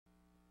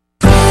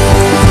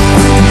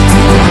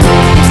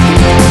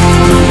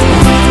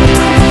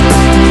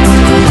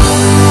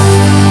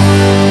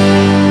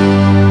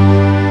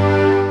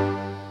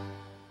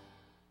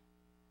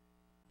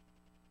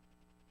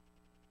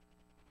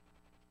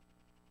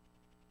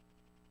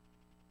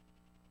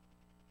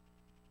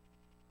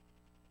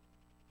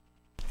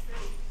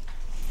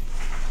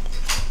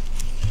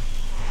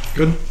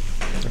Good?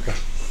 Okay.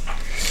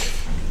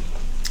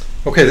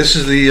 Okay, this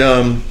is the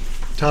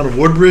Town of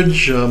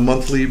Woodbridge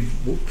monthly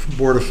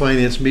Board of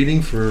Finance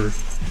meeting for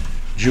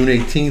June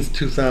 18th,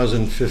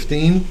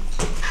 2015.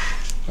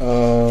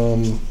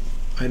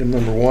 Item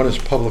number 1 is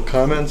public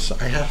comments.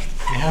 I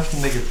have to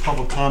make a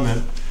public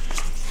comment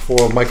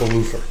for Michael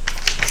Luther.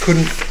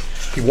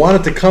 He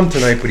wanted to come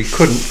tonight, but he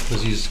couldn't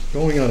because he's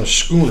going on a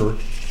schooner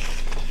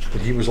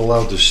that he was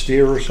allowed to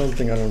steer or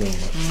something. I don't know.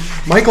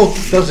 Michael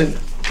doesn't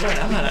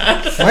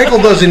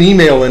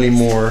email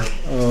anymore.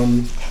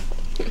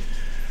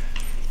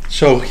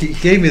 So he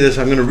gave me this.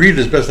 I'm going to read it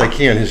as best I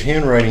can. His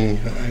handwriting,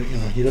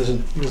 he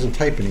doesn't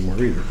type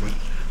anymore either. But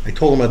I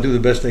told him I'd do the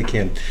best I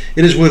can.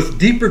 It is with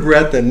deep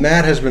regret that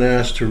Matt has been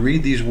asked to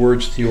read these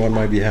words to you on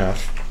my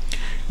behalf.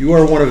 You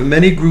are one of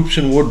many groups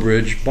in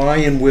Woodbridge, by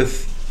and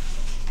with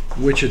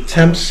which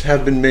attempts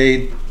have been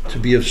made to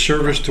be of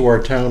service to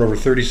our town over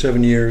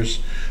 37 years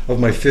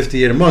of my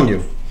 58 among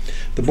you.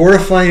 The Board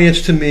of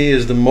Finance to me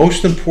does the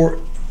most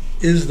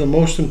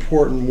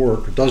important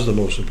work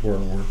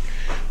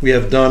we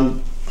have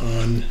done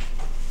on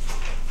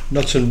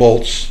nuts and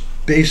bolts,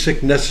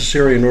 basic,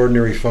 necessary, and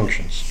ordinary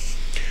functions.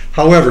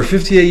 However,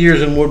 58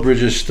 years in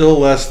Woodbridge is still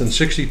less than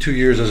 62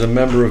 years as a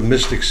member of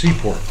Mystic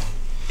Seaport.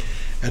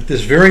 At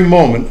this very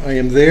moment, I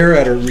am there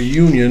at a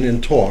reunion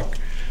and talk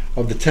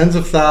of the tens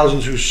of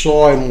thousands who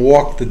saw and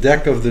walked the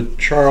deck of the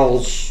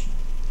Charles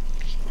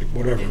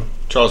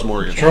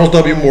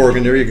W.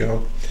 Morgan, there you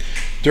go.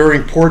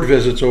 During port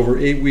visits over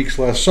 8 weeks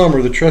last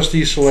summer, the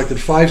trustees selected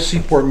 5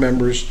 Seaport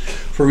members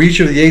for each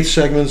of the 8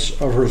 segments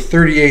of her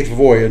 38th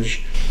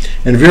voyage,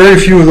 and very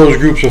few of those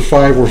groups of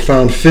 5 were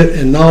found fit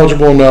and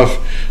knowledgeable enough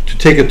to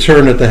take a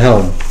turn at the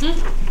helm.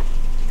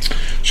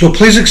 So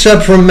please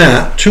accept from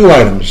Matt 2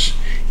 items.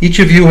 Each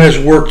of you has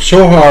worked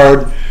so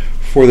hard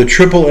for the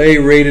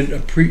AAA rated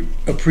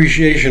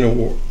appreciation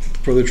award.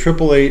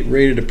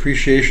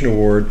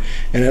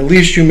 And at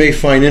least you may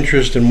find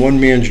interest in one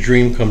man's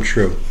dream come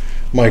true.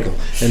 Michael.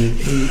 And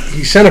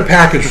he sent a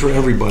package for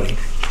everybody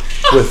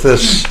with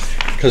this,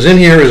 because in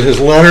here is his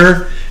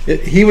letter.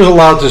 He was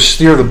allowed to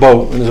steer the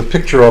boat, and there's a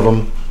picture of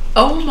him.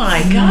 Oh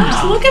my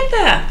gosh, look at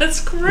that. That's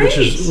great.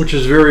 Which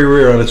is very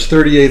rare on its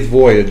 38th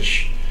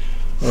voyage.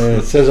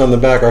 It says on the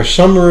back, our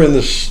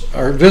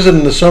visit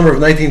in the summer of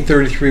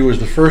 1933 was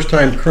the first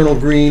time Colonel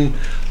Green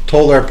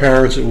told our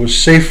parents it was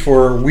safe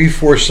for we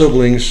 4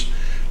 siblings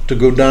to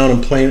go down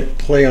and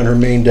play on her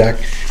main deck.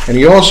 And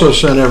he also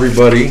sent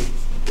everybody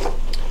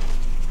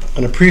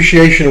an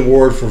appreciation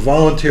award for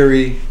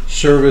voluntary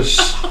service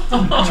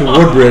to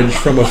Woodbridge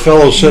from a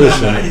fellow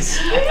citizen. Nice.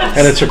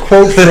 And it's a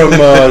quote from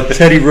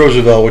Teddy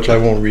Roosevelt, which I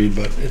won't read,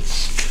 but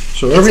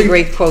it's a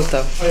great quote,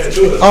 though.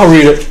 I'll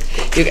read it.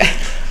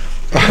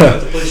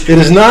 It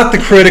is not the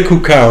critic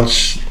who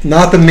counts,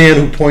 not the man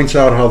who points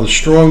out how the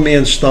strong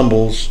man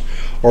stumbles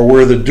or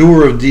where the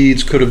doer of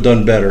deeds could have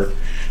done better.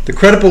 The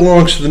credit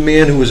belongs to the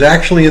man who is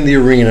actually in the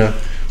arena,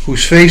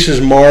 whose face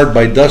is marred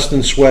by dust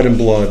and sweat and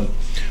blood,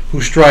 who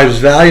strives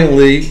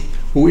valiantly,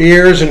 who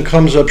errs and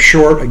comes up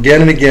short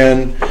again and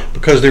again,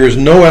 because there is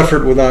no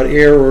effort without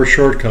error or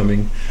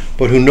shortcoming,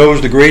 but who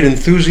knows the great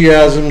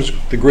enthusiasms,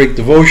 the great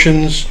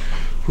devotions,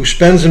 who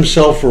spends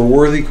himself for a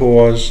worthy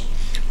cause,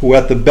 who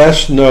at the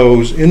best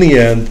knows, in the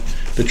end,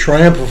 the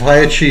triumph of high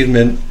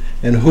achievement,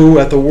 and who,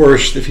 at the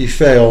worst, if he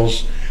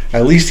fails,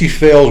 at least he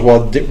fails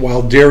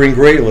while daring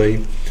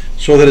greatly,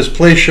 so that his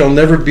place shall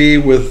never be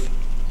with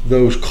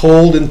those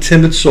cold and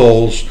timid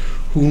souls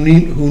who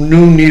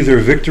knew neither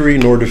victory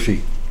nor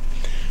defeat.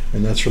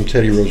 And that's from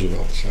Teddy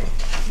Roosevelt. So.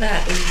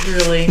 That is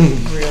really,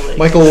 really.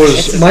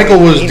 Michael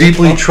was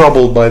deeply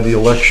troubled by the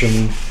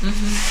election.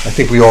 I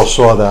think we all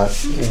saw that.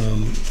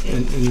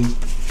 And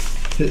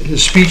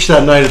his speech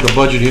that night at the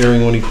budget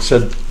hearing, when he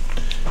said,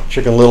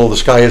 "Chicken Little, the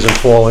sky isn't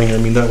falling," I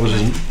mean, that was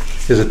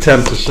his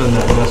attempt to send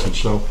that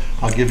message. So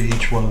I'll give you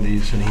each one of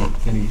these, and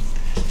he's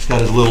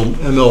got his little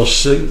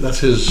MLC. That's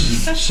his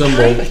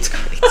symbol. That's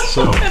great.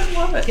 So I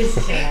love it. His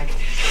tag.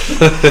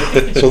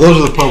 So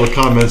those are the public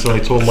comments, and I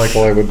told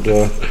Michael I would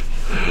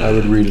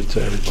read it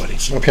to everybody.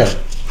 Okay.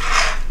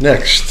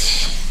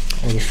 Next,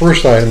 the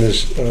first item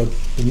is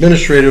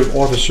Administrative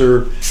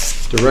Officer,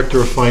 Director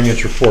of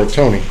Finance report.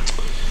 Tony.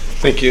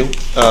 Thank you.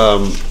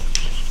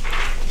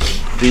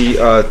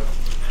 The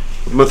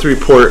monthly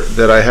report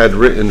that I had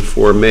written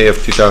for May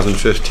of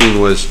 2015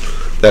 was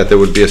that there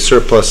would be a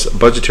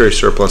budgetary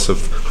surplus of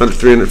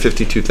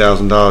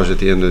 $352,000 at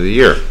the end of the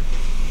year,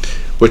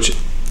 which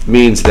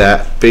means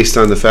that based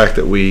on the fact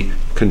that we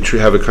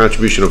have a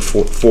contribution of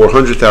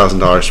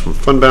 $400,000 from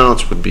fund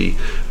balance would be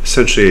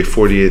essentially a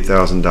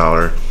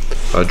 $48,000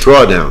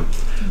 drawdown.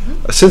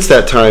 Since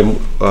that time,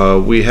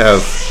 we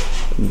have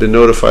been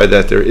notified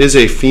that there is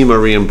a FEMA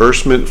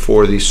reimbursement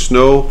for the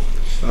snow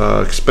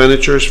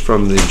expenditures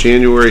from the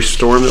January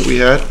storm that we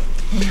had.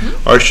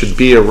 Ours should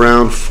be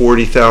around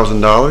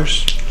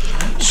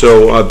 $40,000.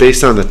 So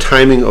based on the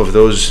timing of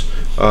those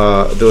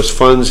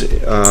funds,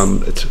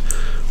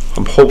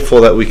 I'm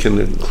hopeful that we can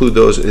include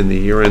those in the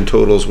year-end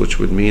totals, which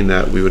would mean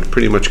that we would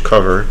pretty much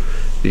cover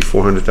the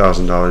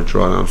 $400,000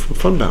 drawdown from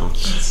fund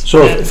balance.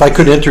 So if I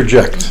could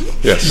interject.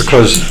 Yes.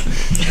 Because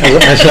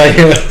as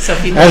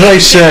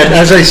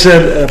I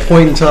said at a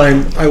point in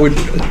time,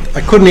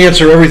 I couldn't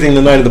answer everything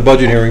the night of the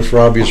budget hearing for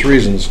obvious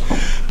reasons.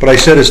 But I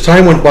said as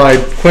time went by,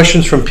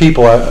 questions from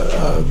people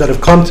that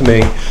have come to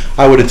me,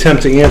 I would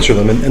attempt to answer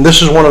them. And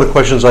this is one of the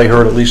questions I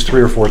heard at least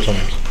 3 or 4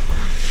 times.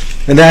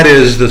 And that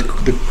is the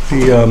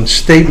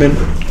statement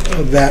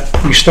that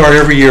we start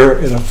every year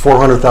in a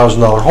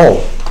 $400,000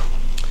 hole.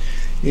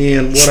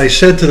 And what I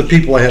said to the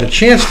people I had a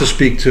chance to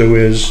speak to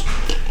is,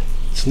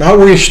 it's not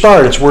where you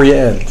start, it's where you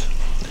end.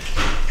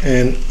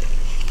 And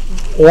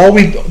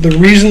the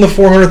reason the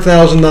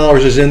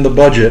 $400,000 is in the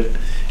budget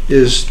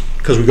is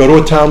because we go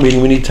to a town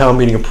meeting, we need town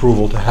meeting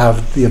approval to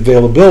have the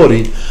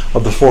availability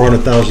of the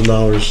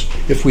 $400,000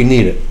 if we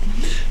need it.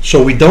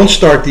 So we don't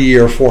start the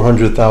year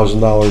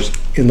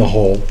 $400,000 in the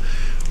hole.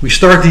 We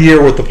start the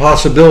year with the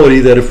possibility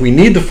that if we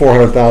need the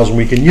 $400,000,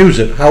 we can use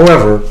it.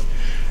 However,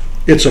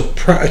 it's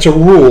a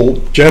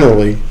rule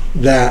generally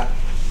that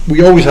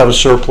we always have a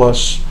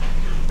surplus.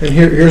 And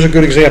here's a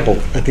good example.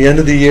 At the end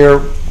of the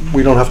year,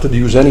 we don't have to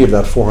use any of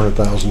that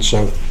 $400,000.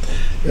 So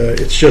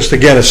it's just,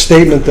 again, a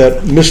statement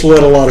that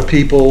misled a lot of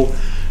people,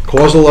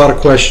 caused a lot of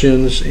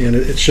questions, and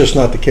it's just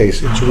not the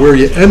case. It's where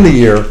you end the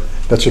year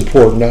that's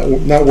important,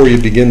 not where you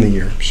begin the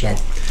year. So,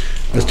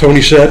 as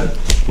Tony said,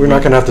 we're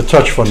not going to have to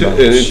touch fund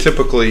balance. And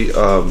typically,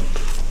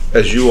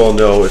 as you all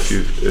know, if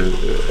you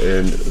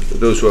and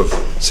those who have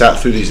sat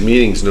through these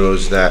meetings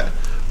knows that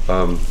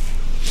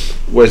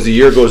as the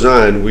year goes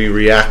on, we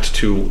react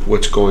to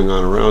what's going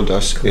on around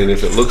us, and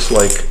if it looks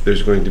like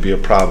there's going to be a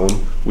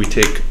problem, we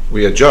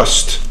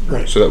adjust,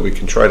 right, so that we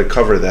can try to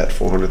cover that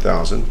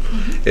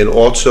 $400,000, and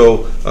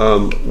also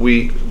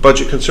we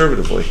budget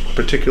conservatively,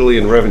 particularly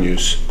in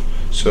revenues.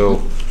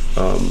 So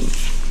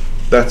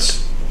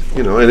that's,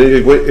 and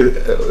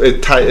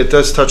it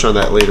does touch on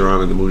that later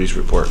on in the Moody's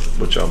report,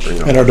 which I'll bring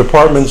up. And our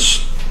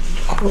departments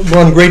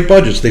run great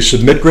budgets. They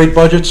submit great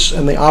budgets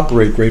and they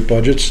operate great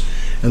budgets,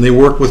 and they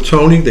work with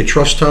Tony. They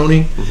trust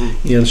Tony,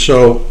 and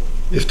so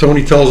if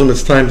Tony tells them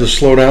it's time to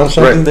slow down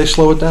something, right, they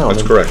slow it down.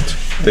 That's correct.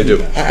 They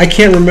do. I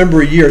can't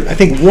remember a year. I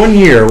think one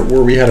year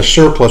where we had a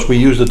surplus, we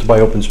used it to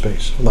buy open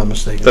space, if I'm not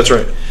mistaken. That's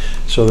right.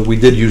 So that we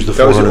did use the $400,000.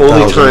 That was the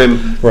only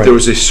time right, there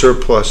was a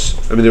surplus.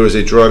 I mean, there was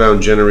a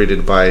drawdown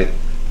generated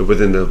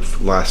within the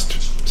last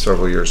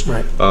several years,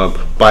 right,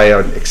 by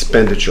an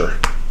expenditure.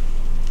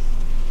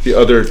 The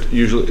other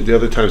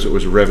times it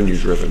was revenue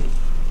driven,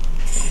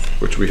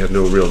 which we had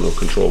no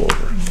control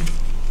over.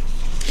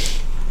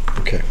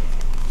 Okay.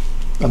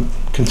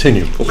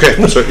 Continue.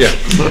 Okay. So yeah,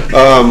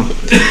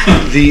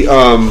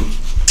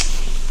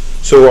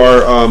 so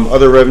our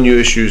other revenue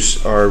issues,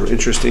 our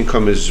interest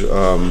income is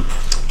a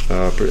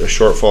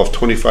shortfall of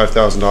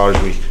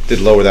 $25,000. We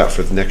did lower that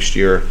for the next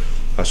year,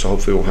 so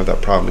hopefully we won't have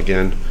that problem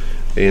again.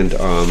 And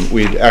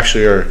we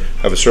actually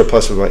have a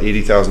surplus of about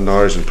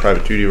 $80,000 in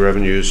private duty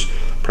revenues,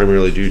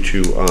 primarily due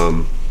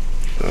to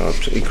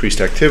increased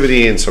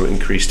activity and some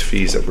increased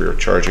fees that we were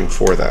charging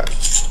for that.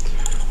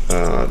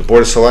 The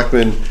Board of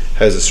Selectmen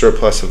has a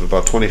surplus of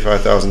about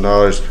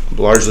 $25,000,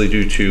 largely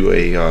due to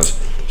a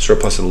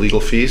surplus in legal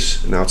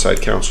fees and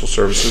outside counsel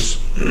services.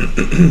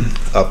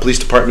 Police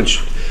Department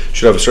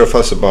should have a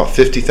surplus of about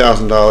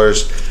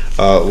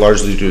 $50,000,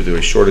 largely due to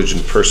a shortage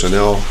in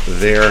personnel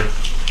there.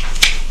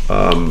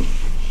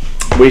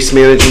 Waste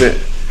Management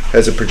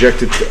has a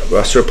projected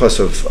surplus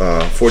of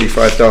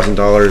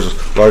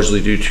 $45,000, largely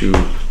due to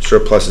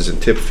surpluses in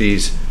tip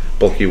fees,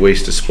 bulky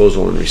waste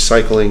disposal and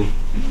recycling.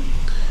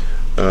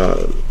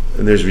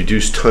 And there's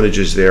reduced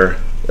tonnages there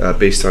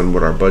based on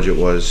what our budget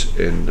was.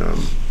 In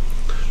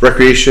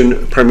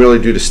Recreation, primarily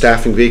due to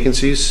staffing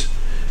vacancies,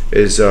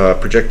 is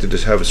projected to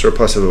have a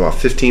surplus of about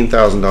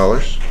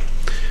 $15,000.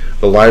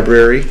 The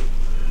library,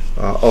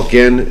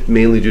 again,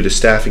 mainly due to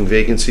staffing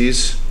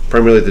vacancies,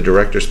 primarily the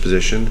director's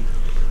position,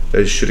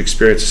 should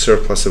experience a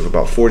surplus of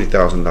about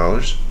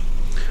 $40,000.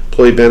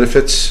 Employee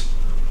benefits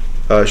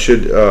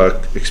should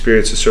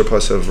experience a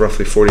surplus of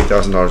roughly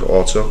 $40,000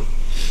 also.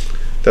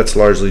 That's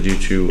largely due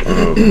to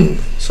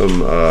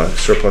some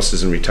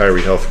surpluses in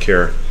retiree health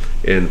care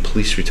and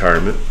police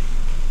retirement.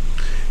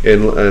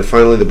 And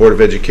finally, the Board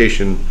of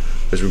Education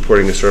is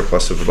reporting a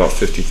surplus of about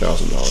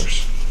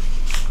 $50,000.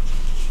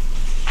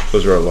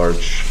 Those are our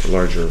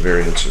larger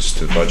variances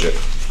to the budget.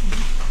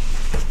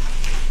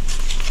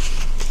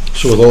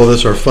 So with all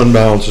this, our fund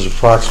balance is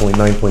approximately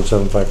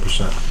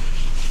 9.75%.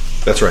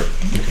 That's right.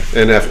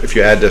 Okay. And if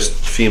you add this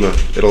FEMA,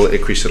 it'll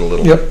increase it a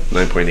little. Yep.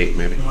 9.8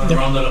 maybe. You want to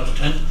round that up to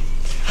 10?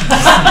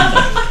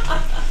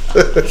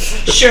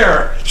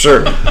 Sure.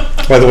 Sure.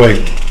 By the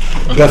way,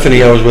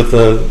 Bethany, I was with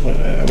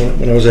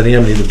when I was at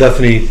Amity,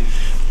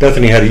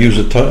 Bethany had to use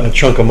a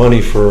chunk of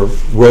money for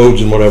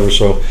roads and whatever,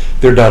 so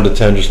they're down to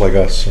 10 just like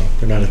us, so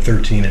they're not at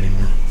 13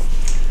 anymore.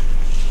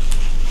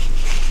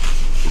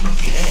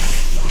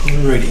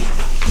 Alrighty.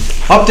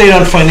 Update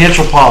on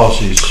financial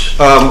policies.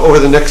 Over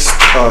the next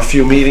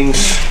few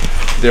meetings,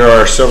 there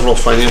are several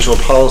financial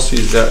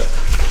policies that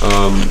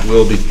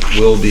we'll be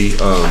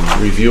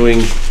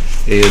reviewing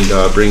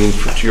And bringing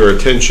to your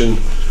attention,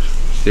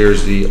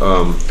 there's the,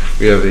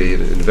 we have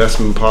an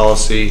investment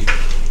policy,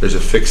 there's a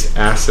fixed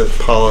asset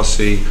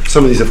policy.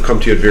 Some of these have come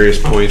to you at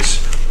various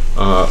points.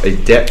 A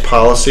debt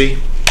policy,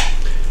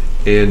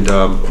 and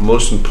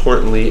most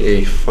importantly,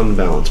 a fund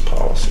balance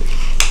policy.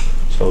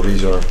 So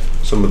these are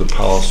some of the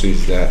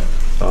policies that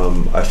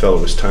I felt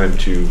it was time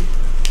to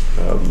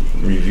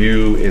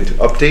review and to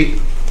update.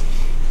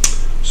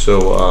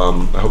 So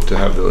I hope to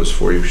have those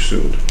for you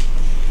soon.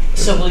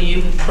 So will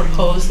you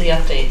propose the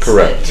updates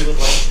Correct. that you would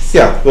like to see?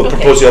 Yeah, we'll Okay.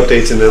 propose the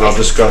updates, and then I'll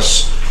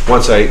discuss,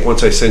 once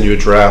I send you a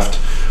draft,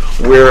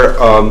 where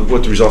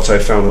what the results I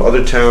found in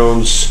other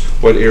towns,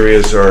 what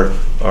areas are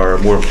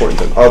more important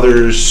than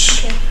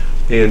others,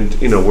 Okay.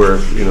 and where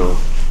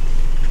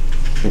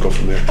and go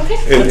from there. Okay,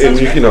 And, that sounds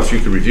great. if you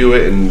could review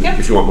it, and Yep.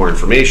 if you want more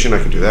information, I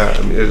can do that.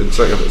 I mean, it's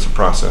a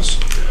process.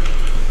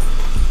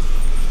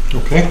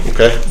 Okay.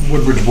 Okay.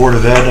 Woodbridge Board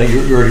of Ed,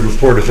 you already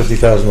reported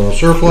 $50,000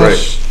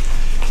 surplus.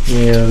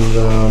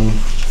 And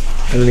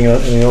anything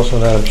else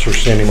on that? I'm sure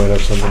Sandy might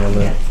have something on Yeah,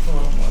 that. a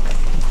little more.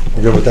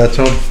 You good with that,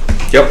 Tom?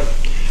 Yep.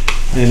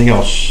 Anything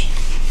else?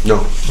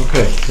 No.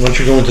 Okay. Why don't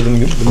you go into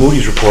the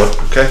Moody's report?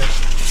 Okay.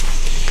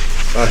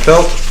 I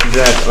felt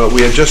that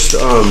we had just,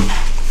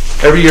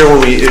 every year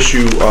when we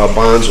issue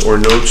bonds or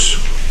notes,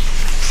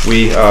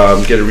 we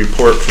get a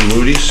report from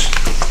Moody's.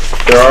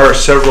 There are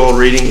several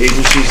rating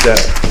agencies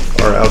that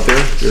are out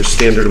there. There's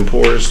Standard &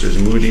 Poor's, there's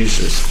Moody's,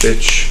 there's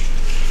Fitch.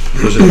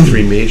 Those are the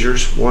three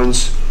majors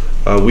ones.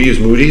 We use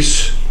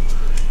Moody's,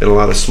 and a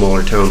lot of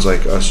smaller towns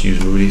like us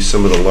use Moody's.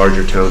 Some of the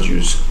larger towns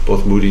use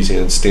both Moody's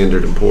and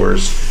Standard &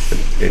 Poor's,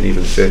 and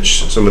even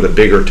Fitch. Some of the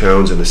bigger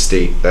towns in the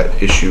state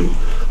that issue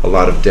a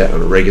lot of debt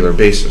on a regular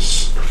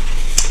basis.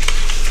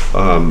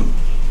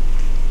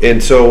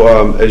 And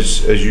so,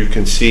 as you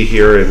can see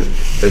here, and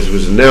as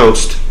was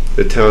announced,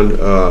 the town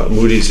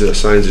Moody's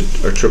assigns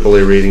a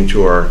AAA rating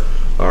to our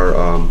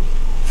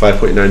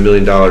 $5.9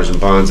 million in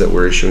bonds that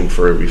we're issuing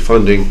for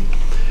refunding,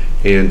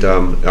 and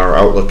our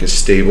outlook is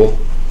stable,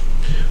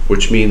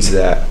 which means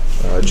that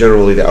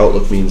generally the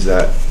outlook means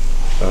that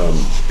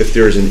if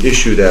there is an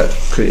issue that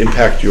could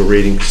impact your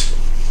ratings,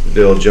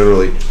 they'll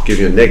generally give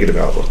you a negative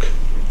outlook.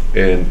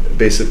 And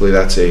basically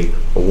that's a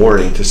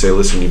warning to say,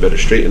 listen, you better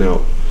straighten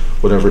out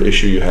whatever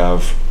issue you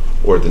have,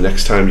 or the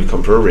next time you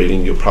come for a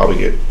rating, you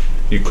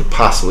could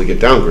possibly get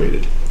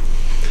downgraded.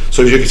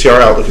 So as you can see,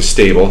 our outlook is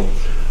stable.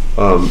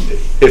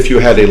 If you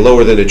had a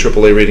lower than a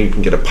AAA rating, you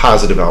can get a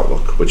positive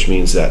outlook, which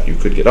means that you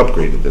could get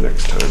upgraded the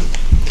next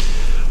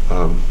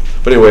time.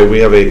 But anyway, we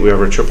have a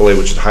AAA,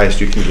 which is the highest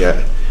you can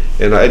get,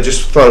 and I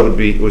just thought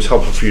it was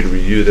helpful for you to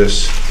review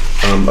this.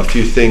 A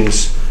few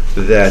things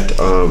that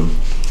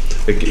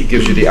it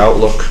gives you the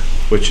outlook,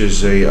 which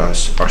is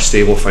our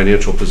stable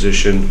financial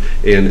position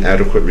and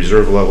adequate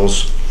reserve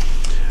levels,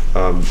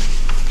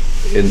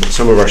 and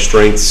some of our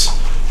strengths,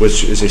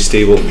 which is a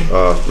stable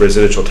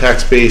residential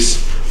tax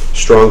base,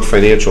 strong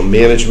financial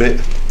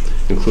management,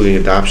 including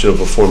adoption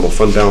of a formal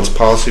fund balance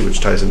policy, which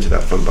ties into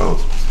that fund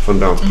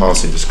balance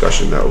policy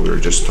discussion that we were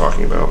just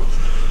talking about,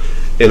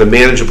 and a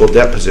manageable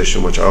debt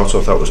position, which I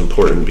also thought was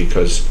important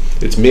because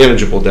it's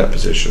manageable debt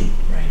position.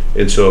 Right.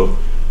 And so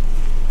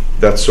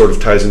that sort of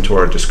ties into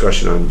our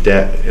discussion on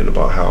debt and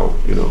about how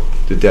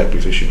the debt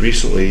we've issued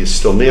recently is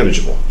still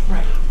manageable,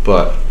 Right.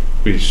 but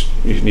you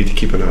need to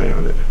keep an eye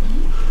on it.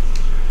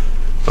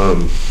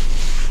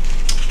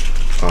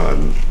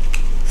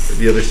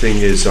 The other thing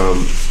is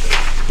an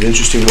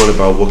interesting one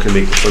about what can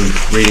make the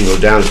fund rating go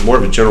down is more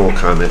of a general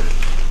comment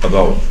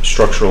about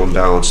structural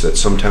imbalance that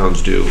some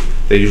towns do.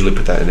 They usually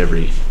put that in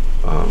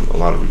a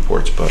lot of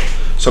reports, but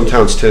some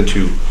towns tend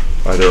to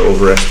either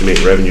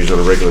overestimate revenues on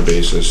a regular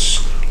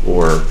basis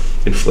or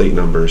inflate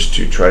numbers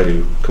to try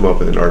to come up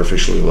with an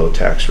artificially low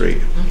tax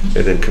rate,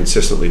 and then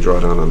consistently draw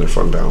down on their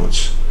fund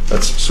balance.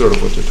 That's sort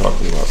of what they're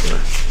talking about there,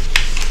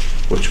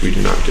 which we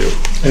do not do.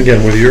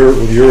 Again, with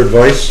your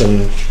advice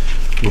and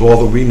with all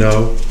that we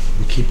know,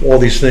 we keep all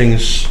these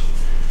things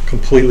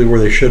completely where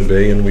they should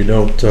be, and we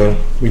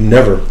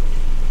never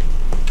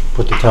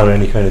put the town in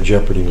any kind of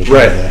jeopardy with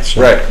that.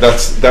 So. Right.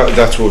 That's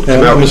what would come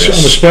And out I'm of this.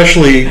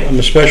 I'm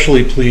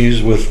especially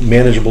pleased with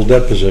manageable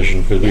debt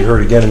position, because we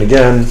heard again and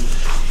again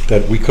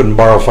that we couldn't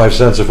borrow 5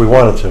 cents if we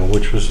wanted to,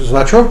 which is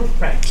not true.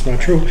 Right. It's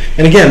not true.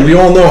 And again, we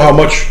all know how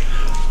much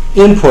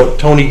input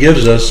Tony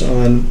gives us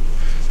on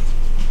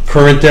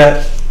current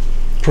debt,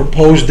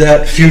 proposed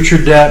debt,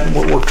 future debt.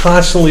 We're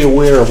constantly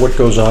aware of what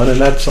goes on, and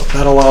that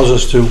allows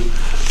us to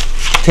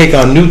take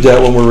on new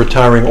debt when we're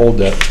retiring old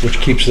debt, which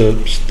keeps the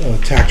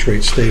tax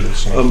rate stable.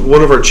 So.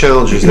 One of our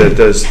challenges that it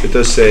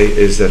does say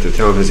is that the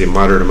town has a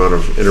moderate amount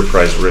of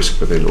enterprise risk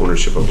within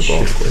ownership of the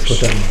golf Put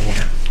course. that in my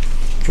water.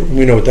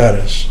 We know what that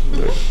is.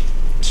 Right.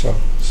 So.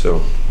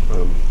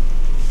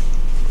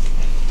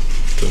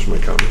 Those are my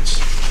comments.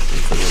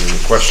 If anyone has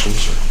any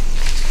questions?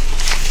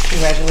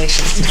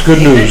 Congratulations. It's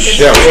good news.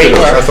 Yeah, it was Great good.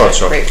 work. I thought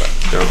so. Great work.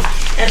 Yeah.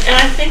 And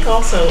I think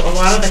also a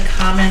lot of the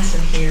comments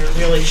in here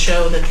really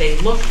show that they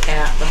looked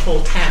at the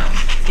whole town.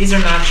 These are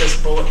not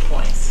just bullet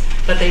points,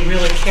 but they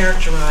really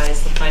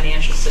characterize the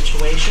financial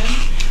situation.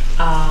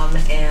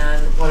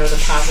 and what are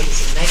the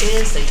positives and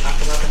negatives. They talk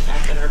about the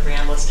fact that our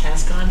grand list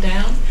has gone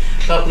down,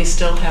 but we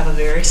still have a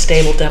very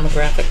stable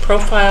demographic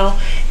profile,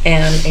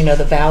 and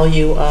the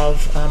value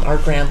of our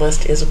grand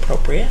list is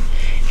appropriate,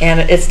 and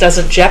it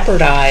doesn't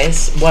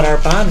jeopardize what our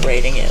bond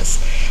rating is.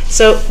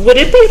 So would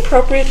it be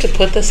appropriate to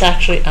put this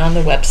actually on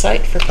the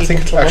website for people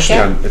to look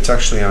at? It's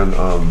actually on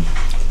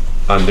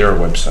their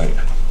website.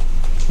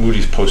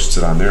 Moody's posts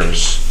it on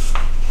theirs.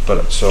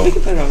 But so we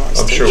can put it on ours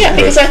I'm too. sure. Yeah,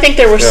 because I think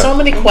there were so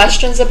many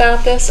questions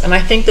about this, and I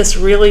think this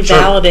really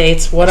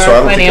validates what so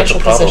our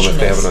financial I don't think position that's a problem. If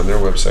they have is. it on their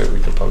website, we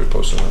could probably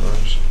post it on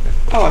ours.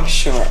 Oh, I'm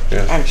sure.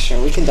 Yeah. I'm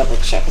sure. We can double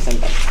check with them,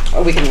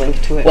 or we can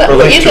link to it. Well,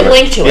 link you to can it.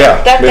 link to it.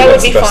 Yeah, That maybe would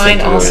that's be the best thing fine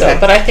to do, also. yeah.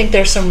 But I think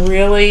there's some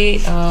really,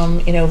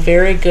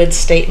 very good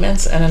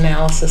statements and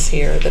analysis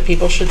here that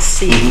people should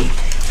see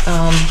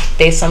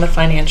based on the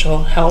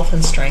financial health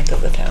and strength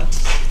of the town.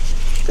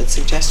 Good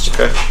suggestion.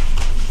 Okay.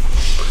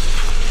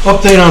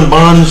 Update on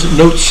bonds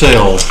note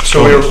sale.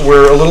 So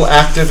we're a little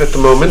active at the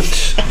moment.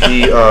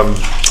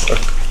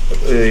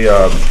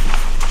 The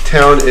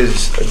town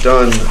has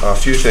done a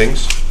few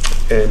things,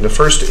 and the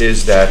first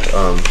is that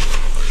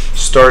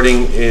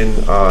starting in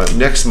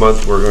next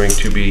month, we're going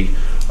to be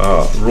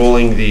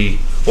rolling the.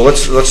 Well,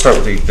 let's start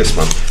with this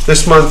month.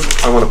 This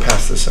month, I want to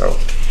pass this out.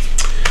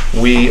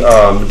 We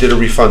did a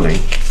refunding.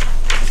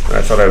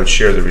 I thought I would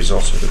share the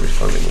results of the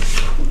refunding with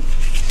you.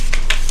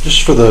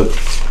 Just for the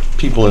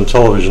people in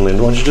television land,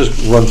 why don't you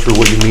just run through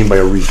what you mean by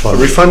a refund?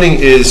 Refunding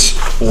is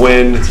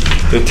when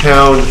the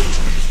town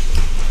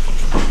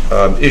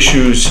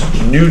issues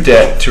new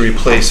debt to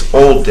replace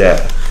old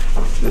debt,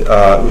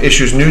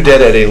 issues new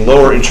debt at a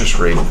lower interest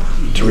rate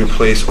to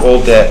replace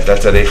old debt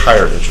that's at a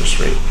higher interest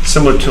rate,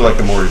 similar to like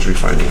a mortgage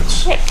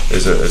refinance.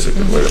 Is a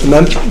good way to. And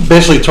then,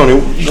 basically, Tony,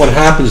 what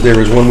happens there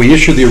is when we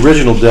issue the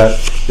original debt,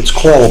 it's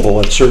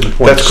callable at certain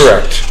points. That's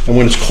correct. And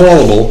when it's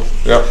callable,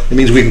 Yep. it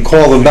means we can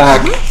call them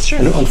back. Sure.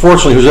 And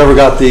unfortunately, who's ever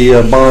got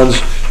the bonds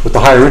with the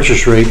higher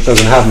interest rate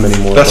doesn't have them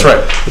anymore. That's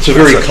But right. It's a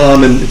very That's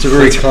common. It's a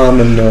very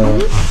common.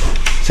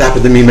 It's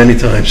happened to me many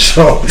times.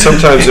 So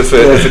Sometimes if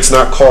it's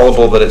not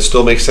callable, but it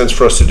still makes sense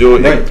for us to do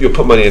it, Right. you'll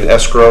put money in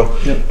escrow,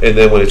 Yep. and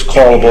then when it's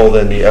callable,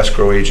 then the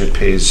escrow agent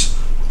pays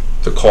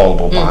the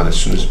callable bond as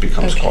soon as it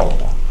becomes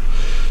callable.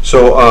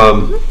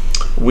 So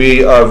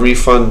we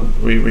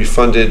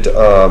refunded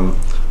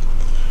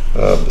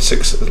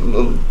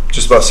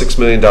just about $6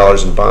 million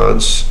in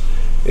bonds,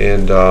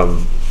 and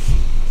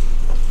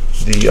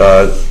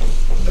the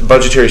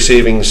budgetary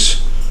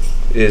savings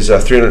is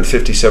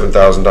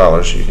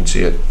 $357,000. You can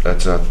see it.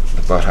 That's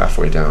about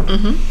halfway down.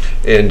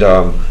 And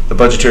the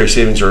budgetary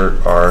savings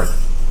are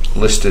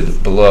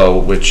listed below,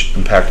 which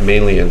impact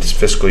mainly in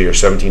fiscal year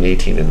 17,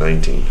 18, and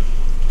 19.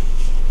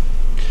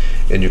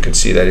 And you can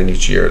see that in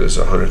each year there's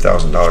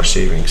 $100,000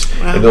 savings.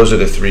 Wow. And those are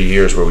the 3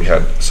 years where we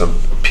had some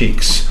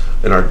peaks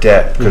in our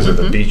debt because of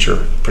the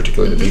Beecher,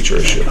 particularly the Beecher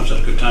issue. Comes at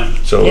a good time.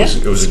 So Yeah,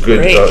 it was a it's good.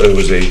 great. It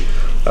was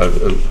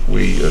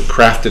we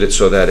crafted it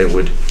so that it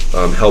would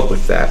help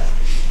with that.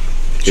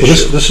 So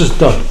issue. this is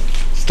done.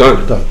 It's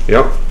done. Done.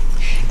 Yep.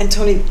 And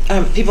Tony,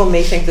 people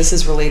may think this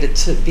is related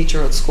to Beecher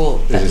Road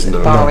School It is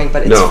not. borrowing,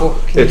 but it's No, for.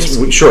 Can you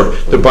just- sure.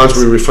 The bonds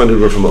we refunded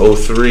were from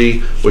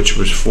 '03, which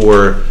was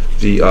for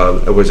the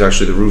it was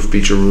actually the roof,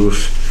 Beecher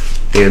roof,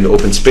 and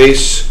open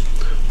space.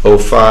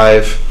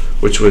 '05,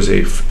 which was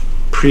a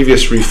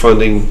previous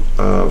refunding,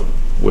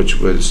 which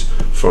was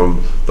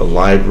from the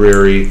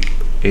library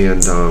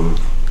and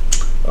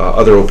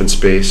other open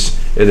space,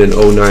 and then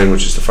 '09,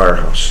 which is the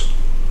firehouse.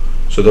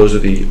 So those are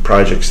the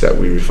projects that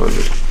we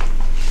refunded.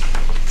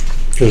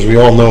 Because we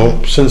all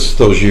know since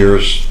those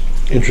years,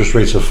 interest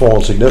rates have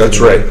fallen significantly. That's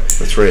right.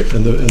 That's right.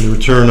 And the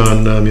return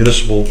on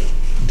municipal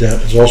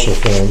debt has also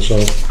fallen, so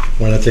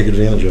why not take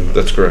advantage of it?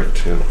 That's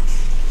correct. Yeah.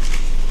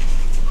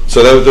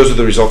 So those are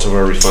the results of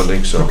our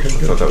refunding. So Okay, I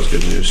good. thought that was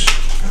good news.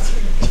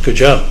 Good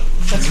job.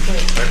 That's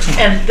great.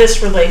 And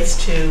this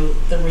relates to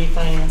the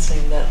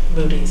refinancing that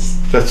Moody's.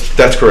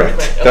 That's correct.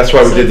 Right, okay. That's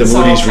why we So did the this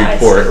all Moody's ties-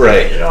 report,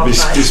 right? it all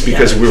ties Just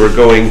because together. we were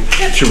going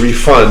to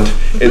refund,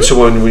 and so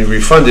when we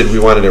refunded, we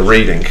wanted a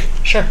rating.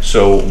 Sure.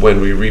 So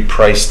when we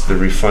repriced the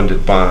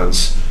refunded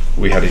bonds,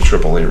 we had a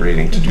AAA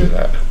rating to do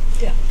that.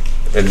 Yeah.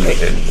 And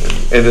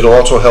it'll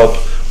also help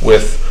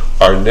with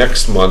our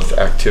next month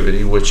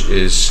activity, which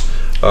is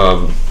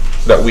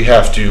that we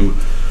have to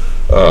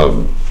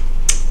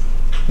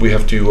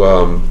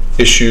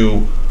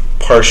issue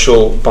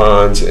partial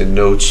bonds and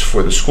notes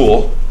for the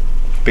school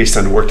based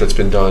on the work that's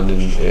been done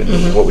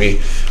and what we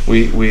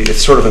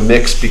it's sort of a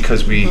mix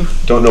because we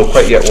don't know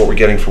quite yet what we're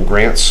getting from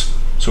grants,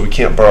 so we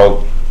can't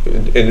borrow,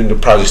 and the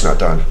project's not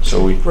done,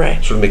 so we Right.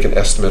 sort of make an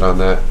estimate on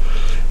that.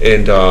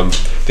 And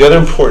the other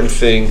important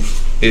thing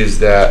is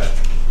that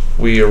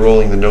we are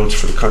rolling the notes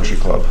for the country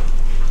club,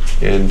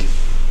 and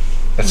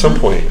at some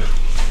point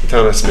the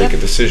town has to make a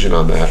decision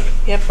on that.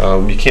 Yep.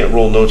 You can't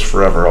roll notes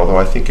forever, although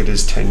I think it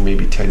is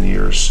maybe 10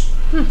 years.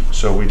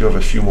 So we do have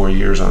a few more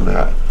years on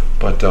that.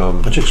 But Why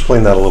don't you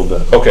explain that a little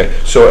bit? okay,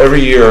 so every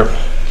year,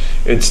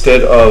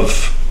 instead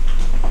of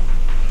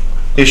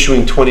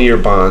issuing 20-year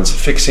bonds,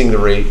 fixing the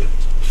rate,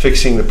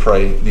 fixing the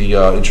price, the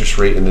interest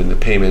rate, and then the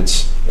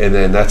payments, and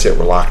then that's it.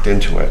 We're locked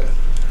into it.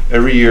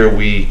 Every year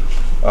we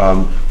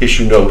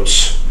issue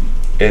notes,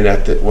 and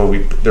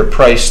they're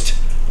priced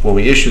when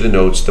we issue the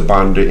notes. The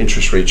bond the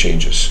interest rate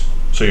changes,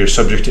 so you're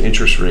subject to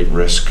interest rate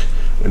risk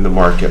in the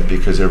market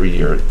because every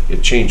year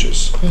it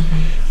changes.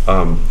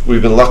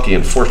 We've been lucky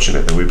and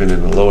fortunate that we've been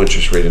in a low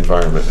interest rate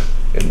environment,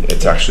 and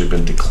it's actually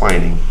been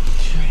declining.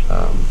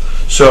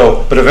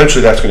 But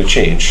eventually that's going to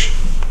change,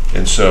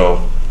 and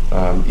so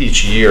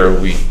each year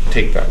we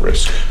take that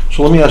risk.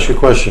 So let me ask you a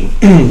question.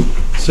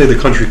 Say the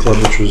country club,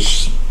 which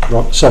was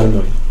 $7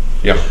 million.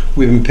 Yeah.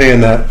 We've been paying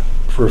that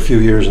for a few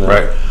years now.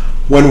 Right.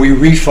 When we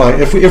refi,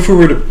 if we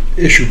were to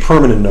issue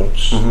permanent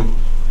notes,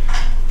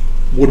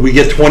 would we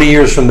get 20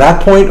 years from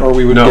that point, or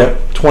we would No.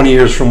 get 20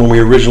 years from when we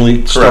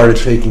originally started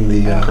taking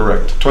the?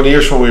 Correct. 20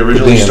 years from when we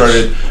originally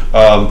started.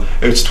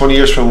 It's 20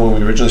 years from when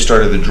we originally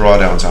started the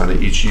drawdowns on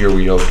it. Each year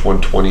we owe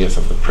 1/20th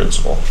of the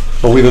principal.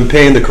 But we've been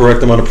paying the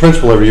correct amount of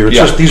principal every year. It's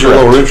just these correct.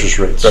 are lower interest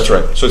rates. That's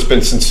right. So it's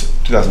been since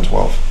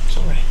 2012.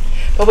 So. Right.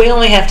 But we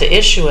only have to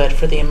issue it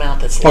for the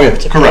amount that's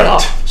left to pay Correct.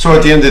 off. So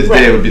at the end of the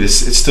day, it would be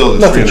this. It's still the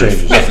Nothing 300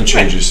 changes. Nothing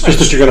changes. Just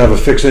that you're going to have a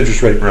fixed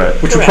interest rate, Right.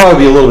 which will Correct.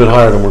 probably be a little bit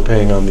higher than we're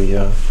paying on the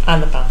On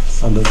the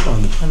bonds.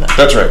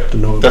 That's right. The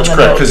note. That's On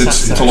the correct, because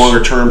notes, it's a not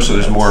longer term, so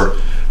there's more.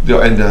 The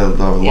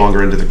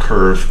longer end of the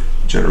curve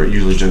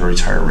usually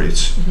generates higher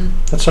rates.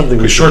 That's something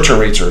we Because short-term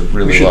rates are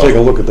really we should low. take a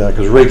look at that,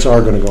 because rates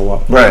are going to go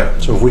up. Right.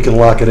 So if we can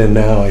lock it in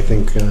now, I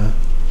think.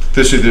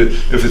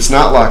 If it's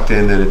not locked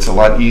in, then it's a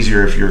lot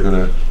easier if you're going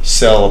to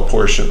sell a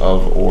portion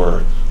of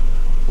or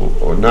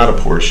not a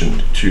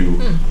portion to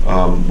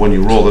when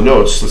you roll the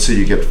notes. Let's say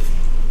you get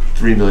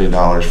 $3 million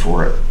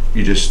for it,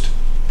 you just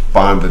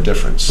bond the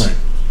difference, Right.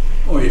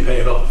 Or you pay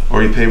it off.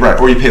 or you pay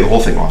the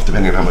whole thing off,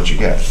 depending on how much you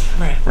get.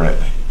 Right. Right.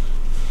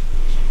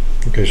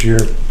 Okay, so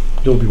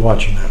you'll be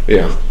watching that.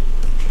 Yeah.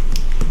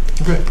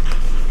 Okay.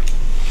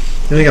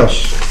 Anything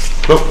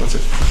else? Nope, that's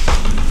it.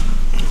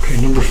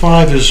 Okay, number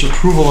 5 is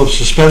approval of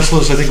suspense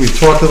list. I think we've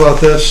talked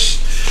about this.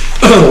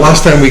 The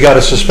last time we got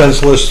a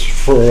suspense list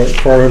for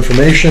our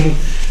information.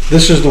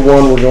 This is the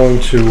one we're going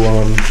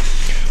to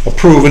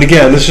approve. And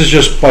again, this is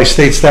just by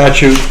state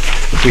statute.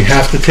 We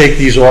have to take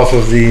these off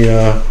of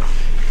the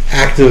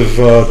active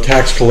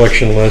tax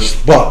collection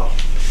list, but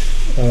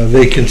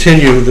they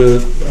continue,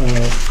 the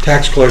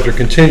tax collector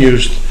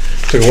continues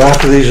to go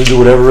after these and do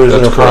whatever is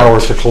in their power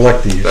to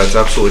collect these. That's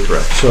absolutely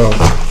correct. So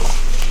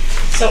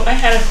I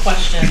had a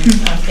question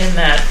in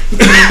that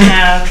we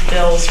have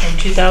bills from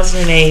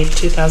 2008,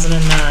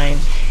 2009,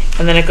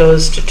 and then it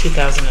goes to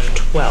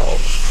 2012.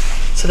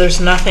 So there's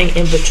nothing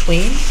in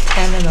between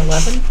 10 and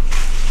 11?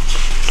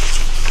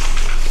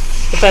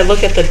 If I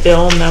look at the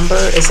bill number,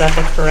 is that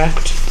the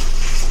correct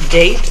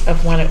date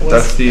of when it was?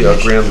 That's the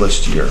grand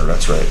list year,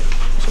 that's right.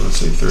 So let's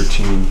say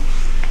 13,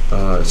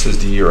 it says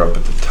the year up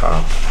at the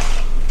top.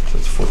 So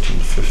it's 14,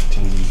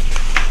 15.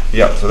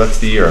 Yeah, so that's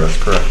the year, that's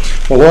correct.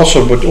 Well,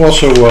 also,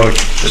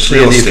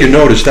 Sandy, if you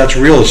notice, that's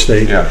real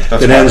estate. Yeah,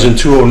 that's that ends in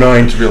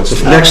 209. It's real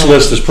estate. The next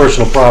list is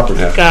personal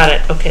property. Yeah. Got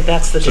it, okay,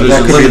 that's the So date. there's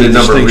a could be the limited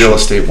number of real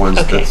distinction. estate ones,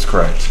 Okay. that's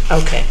correct.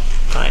 Okay,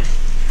 fine.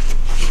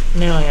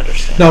 Now I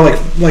understand. Now, like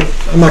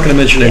I'm not going to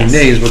mention any Yes.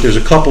 names, but there's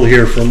a couple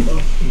here from a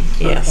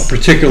Yes,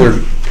 particular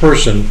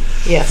person,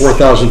 yes.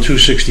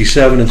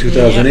 4,267 in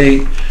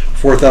 2008,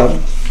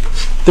 4,000.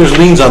 There's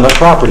liens on that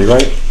property,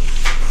 right?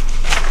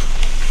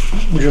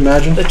 Would you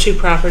imagine? The two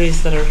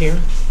properties that are here?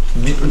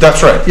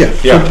 That's right. Yeah.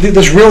 Yeah. So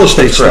this real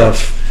estate That's correct.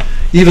 stuff,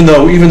 even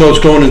though it's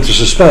going into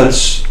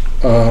suspense,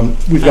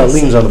 we've got I see.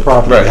 liens on the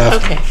property. Right. We have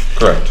to. Okay,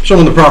 Correct. So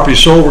when the property's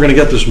sold, we're going to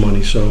get this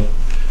money. So,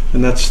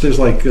 and there's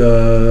like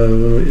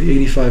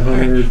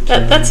 $8,500.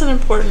 that's an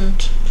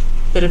important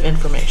bit of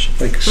information.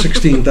 Like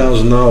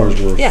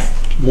 $16,000 worth. Yeah.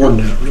 More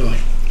than that, really.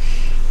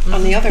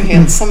 On the other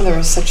hand, some of them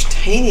are such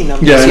tiny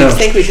numbers. Yeah, I know. You'd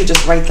think we could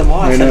just write them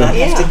off I and know. not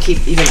have to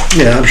keep even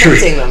Yeah, I'm sure.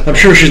 printing them. I'm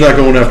sure she's not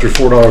going after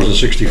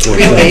 $4.64.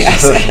 Really,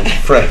 yes.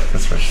 Right,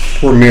 that's right.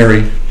 Poor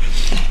Mary,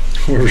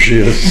 wherever she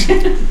is.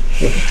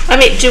 I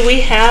mean, do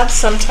we have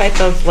some type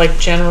of like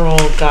general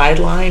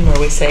guideline where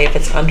we say if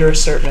it's under a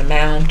certain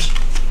amount,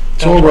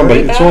 It's all don't run by.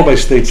 worry It's about all by it?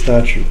 state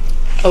statute.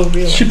 Oh,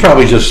 really? She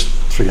probably just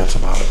forgets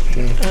about it.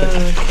 You know.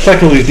 Okay.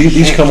 Technically,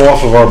 these come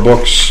off of our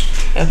books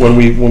Okay. when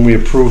we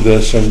approve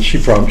this, and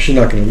she's not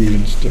going to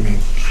even. I mean,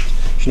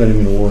 she's not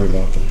even going to worry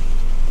about them.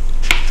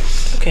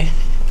 Okay.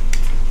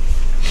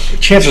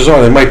 Chances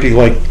are they might be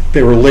like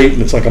they were late,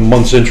 and it's like a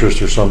month's interest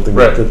or something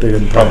Right. that they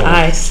didn't probably.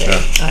 I see.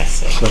 Yeah. I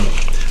see. So,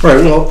 all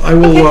right. Well, I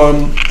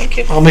will. Thank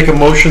you. I'll make a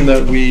motion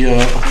that we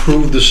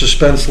approve the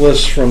suspense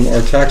list from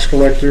our tax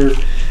collector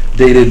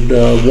dated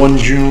 1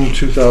 June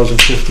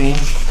 2015.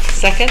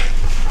 Second?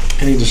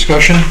 Any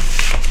discussion?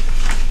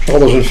 All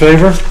those in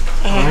favor?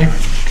 Aye.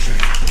 Okay.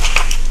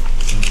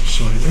 I'll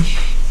sign this.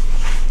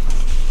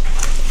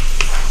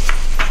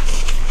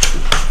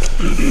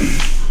 Okay.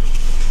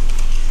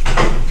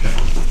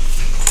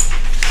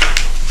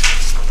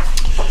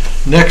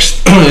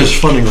 Next is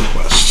funding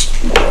requests.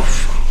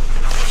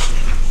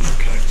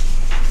 Okay.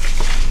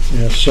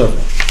 Yeah,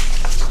 several.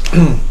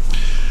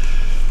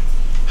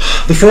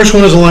 The first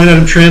one is a line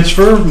item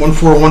transfer,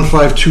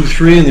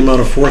 141523, in the amount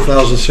of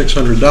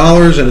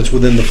 $4,600, and it's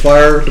within the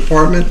fire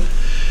department.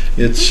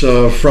 It's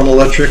from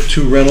electric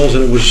to rentals,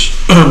 and it was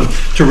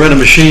to rent a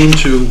machine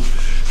to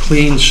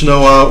clean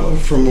snow out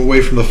from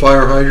away from the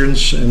fire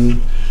hydrants, and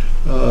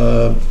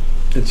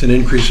it's an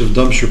increase of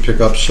dumpster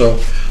pickup.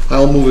 So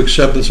I'll move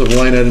acceptance of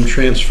line item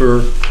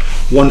transfer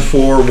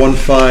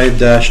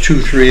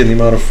 1415-23 in the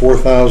amount of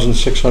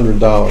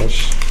 $4,600.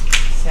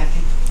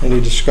 Second.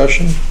 Any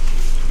discussion?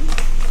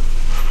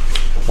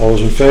 All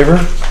those in favor?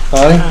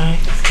 Aye. Aye.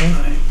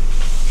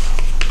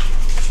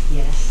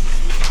 Yes.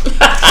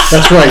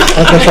 That's right.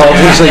 That's all.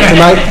 We're going to say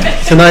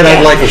tonight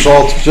I'd like us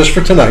all, just for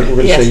tonight, we're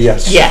going to say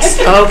yes. Yes,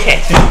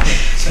 okay.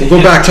 We'll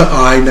go back to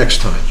aye next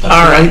time.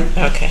 All right,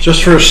 okay.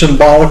 Just for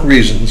symbolic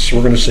reasons,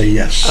 we're going to say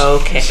yes.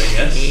 Okay.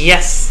 Say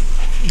yes?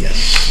 Yes.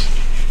 Yes.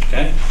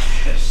 Okay.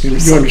 Yes. You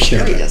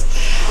understand He that? does.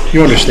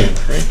 You understand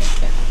that, right?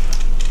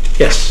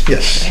 Yes.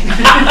 Yes. I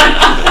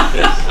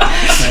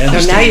No, now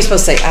understand. you're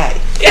supposed to say aye.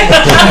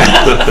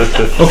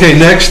 Okay,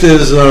 next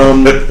is a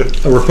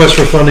request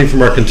for funding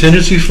from our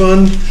contingency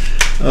fund,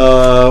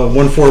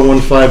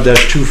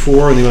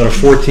 1415-24 in the amount of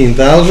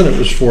 $14,000. It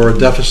was for a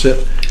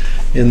deficit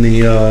in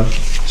the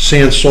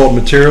sand salt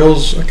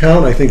materials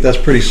account. I think that's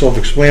pretty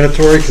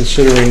self-explanatory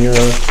considering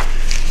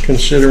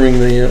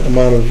the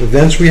amount of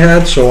events we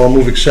had. So I'll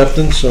move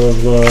acceptance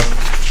of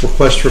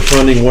request for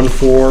funding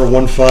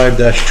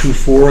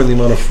 1415-24 in the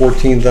amount of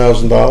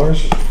 $14,000.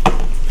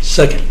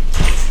 Second.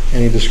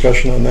 Any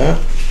discussion on that?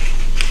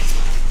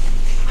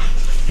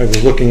 I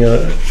was looking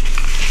at,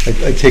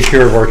 I take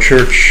care of our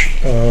church,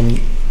 and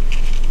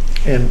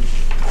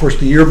of course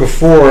the year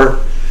before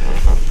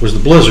was the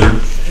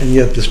blizzard, and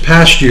yet this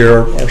past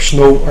year our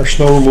snow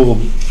removal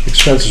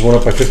expenses went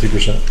up by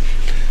 50%.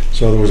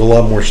 So there was a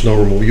lot more snow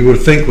removal. You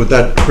would think with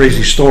that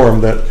crazy storm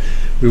that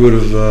we would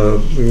have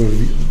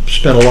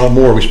spent a lot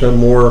more. We spent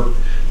more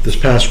this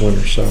past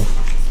winter, so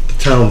the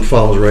town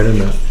follows right in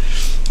that.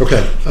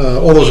 Okay,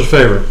 all those in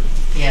favor?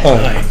 Yes.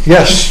 Aye.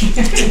 Yes.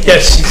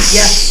 Yes.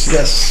 Yes.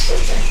 Yes.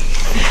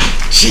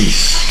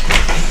 Jeez.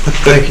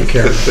 Thank you,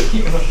 Karen.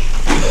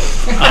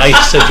 I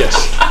said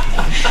yes.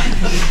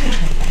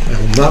 I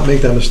will not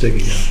make that mistake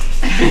again.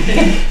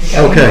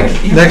 Okay,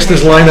 next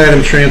is line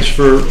item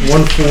transfer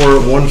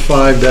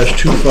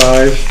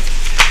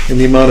 1415-25 in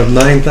the amount of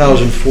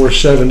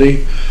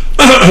 $9,470.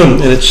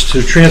 And it's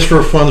to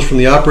transfer funds from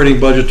the operating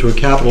budget to a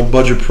capital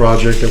budget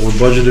project that were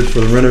budgeted for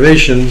the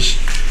renovations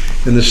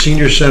in the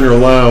senior center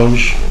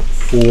lounge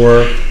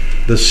for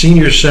the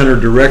senior center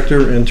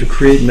director and to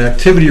create an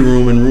activity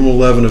room in room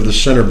 11 of the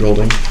center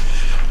building.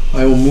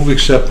 I will move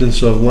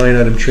acceptance of line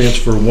item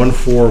transfer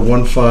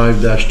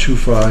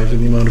 1415-25 in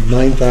the amount of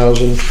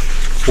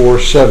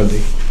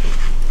 $9,470.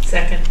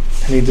 Second.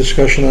 Any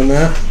discussion on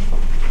that?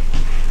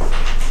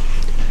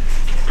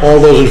 All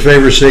those in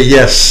favor say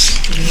yes.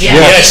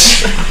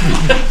 Yes.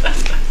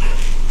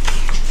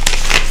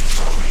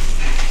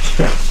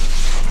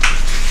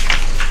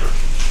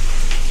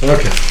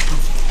 Okay.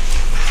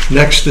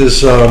 Next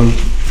is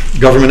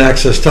government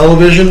access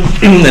television,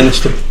 and it's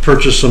to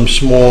purchase some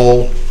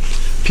small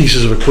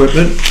pieces of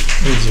equipment.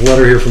 There's a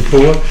letter here from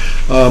PUA.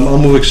 I'll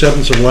move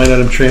acceptance of line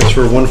item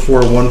transfer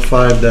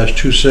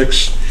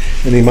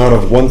 1415-26 in the amount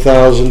of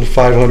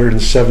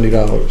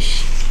 $1,570.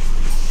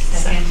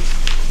 Second.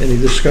 Any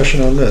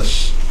discussion on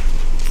this?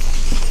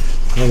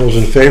 All those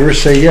in favor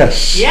say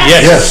yes.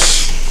 Yes.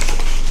 Yes.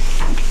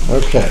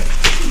 Okay.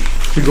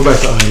 We go back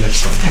to I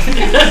next time.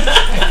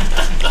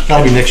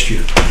 That'll be next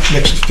year,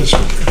 next fiscal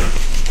year.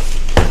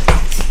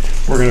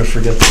 We're going to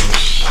forget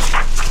this.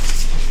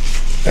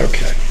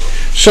 Okay.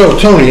 So,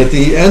 Tony, at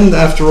the end,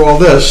 after all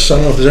this, I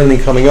don't know if there's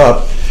anything coming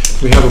up,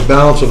 we have a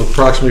balance of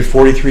approximately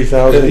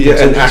 $43,000. Yeah,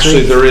 and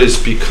actually there is,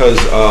 because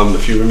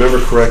if you remember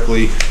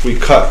correctly, we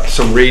cut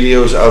some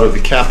radios out of the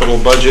capital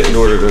budget in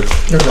order to,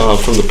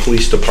 from the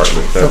police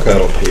department,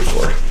 that'll pay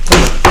for it.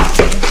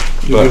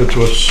 You'll give it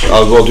to us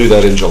We'll do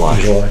that in July.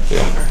 in July.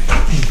 Yeah.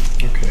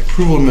 Okay,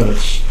 approval of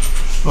minutes.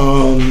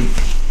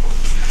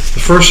 The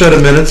first set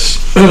of minutes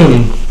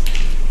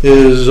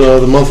is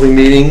the monthly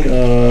meeting,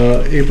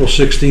 April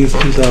 16th,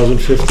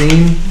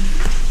 2015.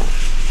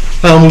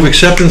 I'll move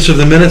acceptance of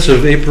the minutes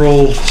of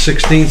April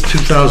 16th,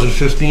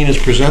 2015 as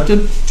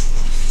presented.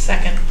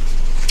 Second.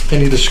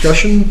 Any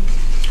discussion,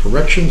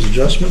 corrections,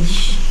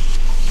 adjustments?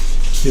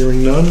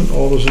 Hearing none.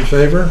 All those in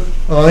favor?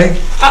 Aye.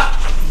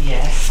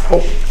 Yes.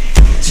 All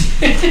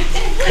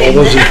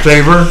those in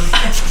favor?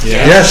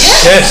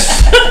 Yes.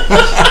 Yes.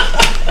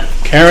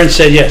 Karen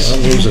said yes.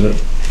 I'm losing it.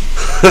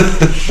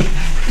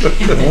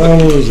 I'm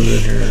losing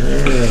it here.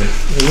 All right.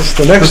 And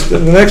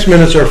the next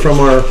minutes are from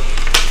our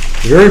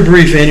very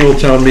brief annual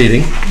town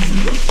meeting.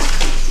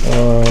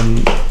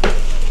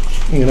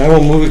 And I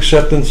will move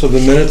acceptance of the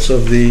minutes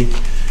of the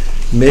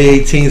May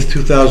 18th,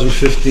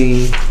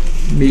 2015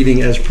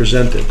 meeting as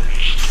presented.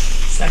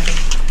 Second.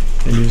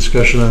 Any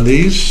discussion on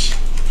these?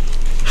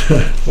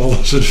 All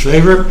those in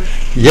favor?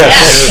 Yes.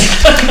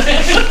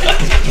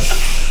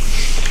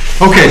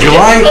 Okay,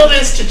 July. Difficult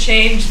is to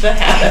change the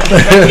habit.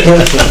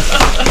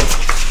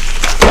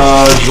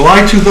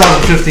 July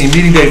 2015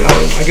 meeting date,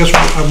 I guess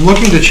I'm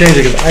looking to change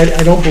it because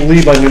I don't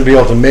believe I'm going to be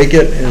able to make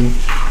it, and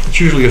it's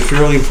usually a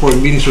fairly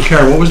important meeting. So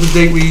Karen, what was the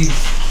date we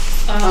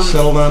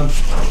settled on?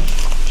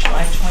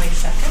 July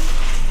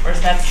 22nd, or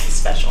is that the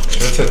special meeting?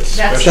 That's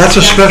it. That's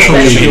a special special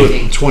meeting,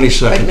 meeting.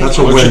 22nd. That's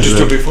a Why don't you just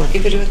do it Wednesday. before? You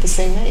could do it the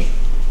same night.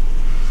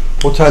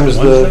 What time is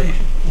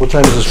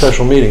the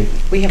special meeting?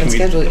 We haven't Can we-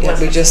 scheduled it yet.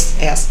 We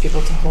just asked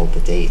people to hold the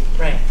date.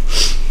 Right,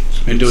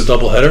 We do a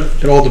double header?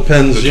 It all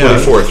depends, The yeah.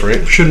 24th,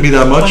 right? Shouldn't be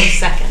that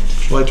much.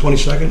 22nd, July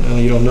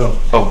 22nd? You don't know.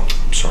 Oh,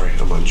 I'm sorry,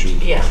 I'm on June.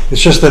 yeah.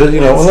 It's just that,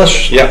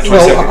 unless, Yeah,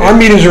 well, 22nd, our yeah.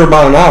 meetings are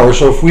about an hour,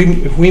 so if we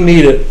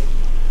meet at,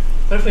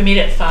 What if we meet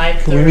at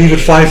 5:30? can we meet at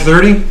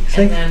 5:30, And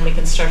think? then we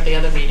can start the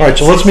other meeting. All right,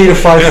 so let's meet at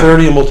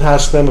 5:30 and we'll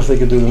task them if they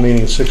can do the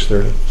meeting at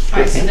 6:30. All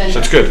right, so then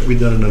That's good. We've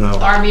done it in an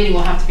hour. our meeting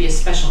will have to be a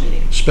special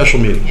meeting. Special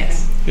meeting.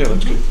 Yes. Yeah,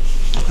 that's good.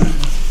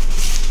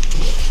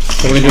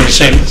 We're going to do the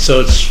same,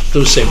 so it's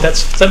do the same. That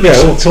makes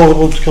Yeah, sense.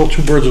 we'll kill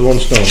two birds with one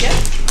stone.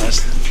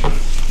 That's-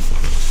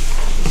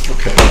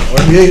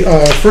 Okay.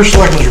 First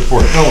selectmen's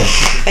report, Ellen.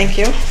 Thank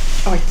you.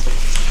 Oh, wait.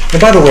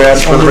 And by the way,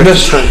 That's I'm right.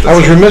 remiss, I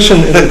was remiss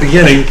in the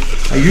beginning.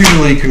 I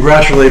usually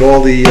congratulate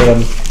all the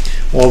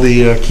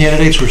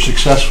candidates who are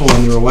successful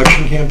in their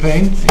election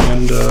campaign,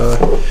 and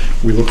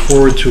we look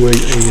forward to a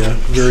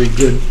very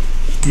good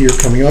year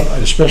coming up.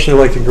 I'd especially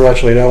like to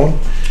congratulate Ellen.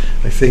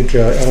 I think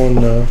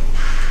Ellen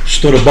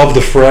stood above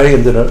the fray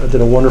and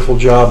did a wonderful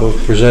job of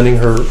presenting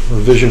her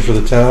vision for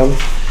the town,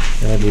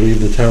 and I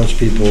believe the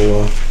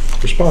townspeople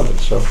responded,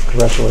 so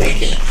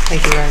congratulations.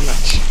 Thank you very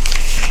much.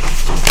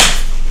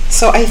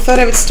 So I thought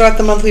I would start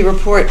the monthly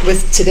report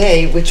with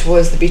today, which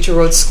was the Beecher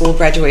Road School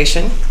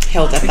graduation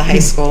held at the high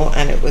school,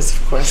 and it was,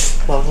 of course,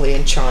 lovely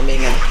and charming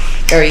and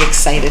very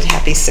excited,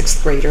 happy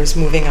sixth graders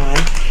moving on.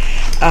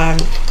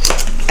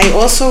 I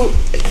also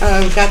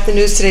got the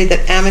news today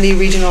that Amity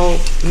Regional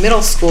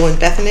Middle School in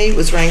Bethany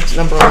was ranked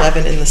number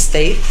 11 in the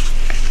state.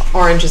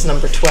 Orange is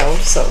number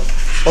 12, so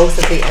both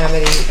of the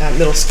Amity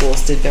middle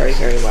schools did very,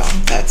 very well.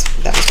 That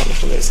was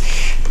wonderful news.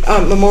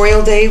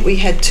 Memorial Day, we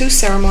had two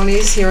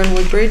ceremonies here in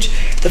Woodbridge.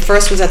 The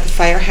first was at the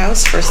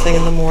firehouse, first thing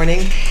in the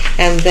morning,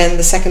 and then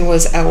the second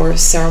was our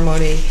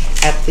ceremony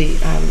at the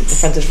in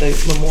front of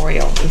the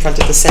memorial, in front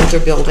of the center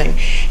building.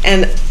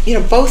 And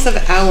both of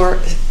our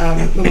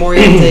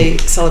Memorial Day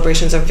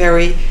celebrations are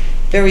very,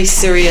 very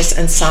serious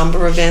and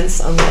somber events,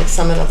 unlike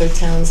some in other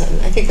towns,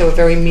 and I think they were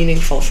very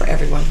meaningful for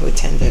everyone who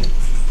attended.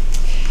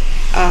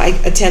 I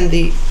attend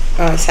the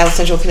South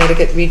Central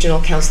Connecticut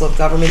Regional Council of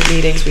Government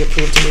meetings. We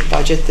approved a new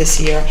budget this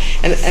year.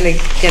 And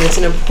again, it's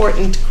an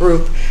important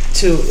group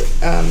to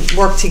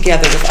work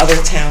together with other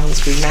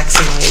towns. We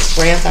maximize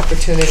grant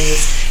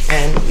opportunities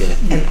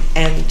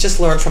and just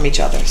learn from each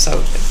other. So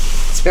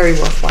it's very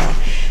worthwhile.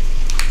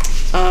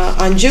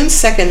 On June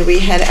 2nd, we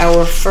had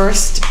our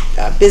first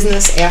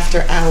business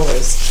after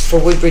hours for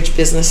Woodbridge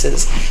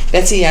businesses.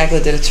 Betsy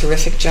Yagler did a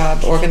terrific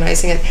job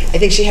organizing it. I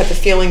think she had the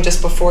feeling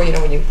just before,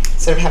 when you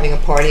sort of having a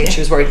party and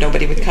she was worried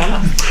nobody would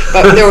come.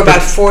 But there were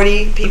about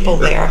 40 people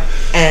there,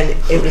 and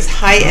it was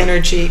high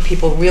energy.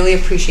 People really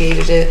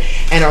appreciated it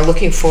and are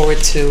looking forward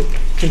to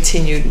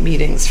continued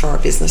meetings for our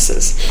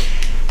businesses.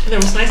 And there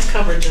was nice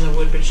coverage in the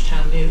Woodbridge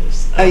Town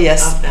News of,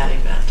 yes. of that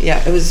event.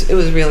 Yeah, it was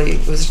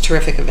a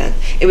terrific event.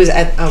 It was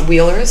at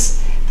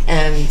Wheeler's,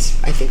 and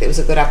I think it was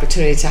a good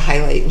opportunity to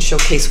highlight and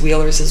showcase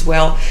Wheeler's as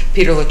well.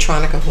 Peter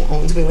Latronica, who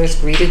owns Wheeler's,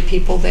 greeted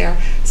people there,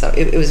 so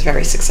it was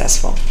very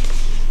successful.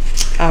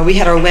 We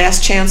had our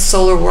last chance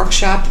solar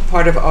workshop,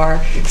 part of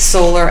our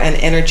solar and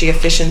energy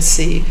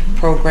efficiency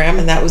program,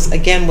 and that was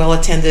again well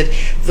attended.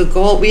 The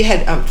goal, we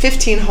had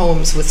 15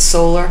 homes with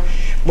solar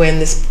when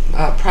this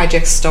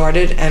project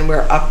started, and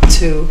we're up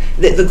to,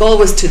 the goal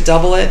was to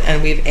double it,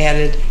 and we've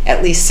added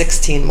at least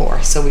 16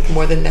 more, so we've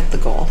more than met the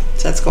goal.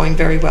 So that's going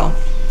very well.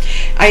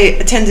 I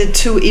attended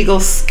 2 Eagle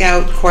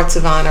Scout Courts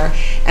of Honor,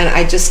 and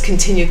I just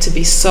continue to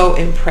be so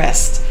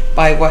impressed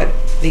by what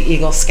the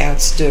Eagle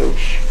Scouts do.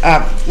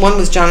 One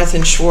was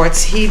Jonathan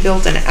Schwartz. He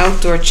built an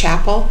outdoor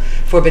chapel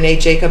for B'nai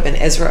Jacob and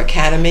Ezra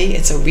Academy.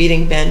 It's a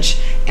reading bench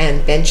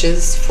and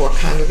benches for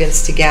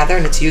congregants to gather,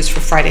 and it's used for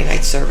Friday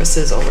night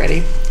services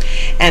already.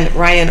 And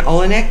Ryan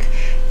Olenek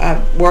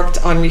worked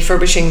on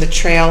refurbishing the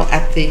trail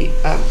at the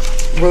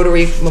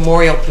Rotary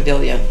Memorial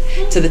Pavilion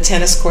to the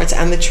tennis courts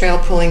and the trail,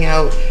 pulling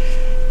out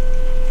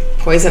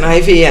poison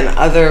ivy and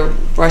other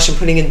brush and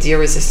putting in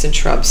deer-resistant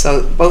shrubs.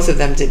 So both of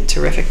them did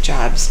terrific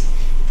jobs.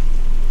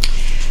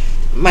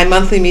 My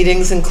monthly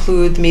meetings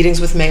include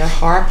meetings with Mayor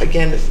Harp.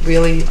 Again,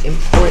 really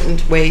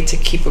important way to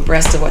keep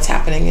abreast of what's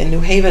happening in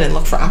New Haven and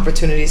look for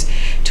opportunities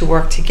to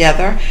work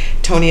together.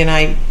 Tony and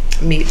I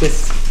meet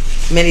with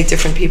many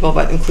different people,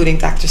 but including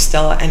Dr.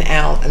 Stella and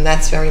Al, and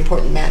that's very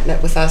important. Matt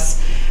met with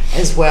us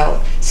as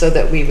well, so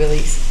that we really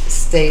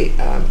stay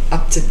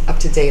up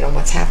to date on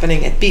what's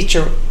happening at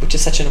Beecher, which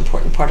is such an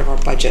important part of our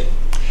budget.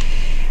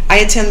 I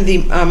attend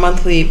the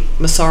monthly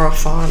Massaro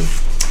Farm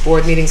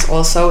board meetings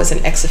also as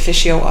an ex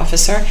officio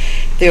officer.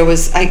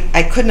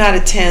 I could not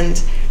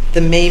attend the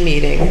May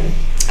meeting.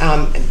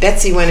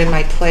 Betsy went in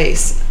my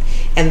place,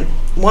 and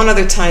one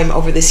other time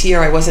over this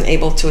year I wasn't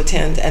able to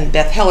attend, and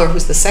Beth Heller,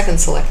 who's the second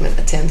selectman,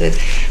 attended.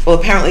 Well,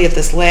 apparently at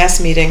this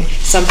last meeting,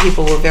 some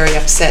people were very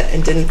upset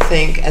and didn't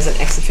think, as an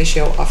ex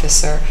officio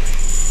officer,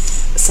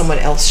 someone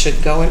else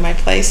should go in my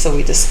place. So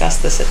we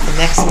discussed this at the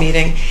next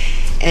meeting,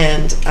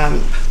 and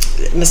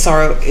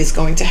Massaro is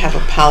going to have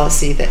a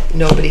policy that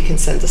nobody can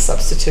send a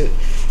substitute.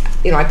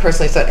 You know, I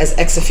personally thought, as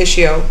ex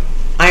officio,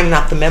 I'm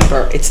not the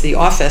member, it's the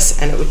office,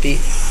 and it would be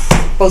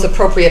both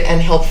appropriate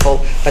and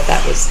helpful, but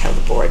that was how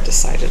the board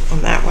decided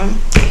on that one.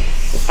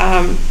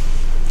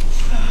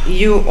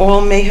 You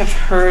all may have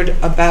heard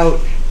about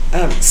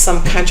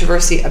some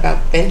controversy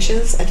about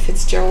benches at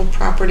Fitzgerald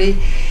property,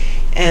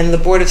 and the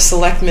Board of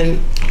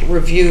Selectmen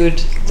reviewed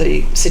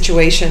the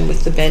situation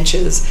with the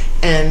benches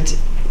and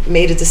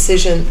made a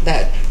decision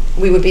that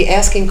we would be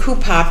asking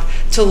Coupop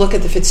to look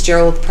at the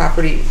Fitzgerald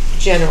property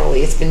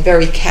generally. It's been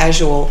very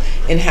casual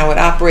in how it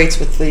operates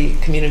with the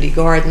community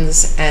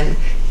gardens and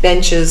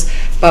benches,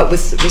 but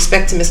with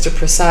respect to Mr.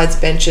 Prasad's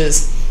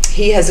benches,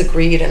 he has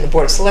agreed, and the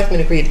Board of Selectmen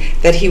agreed,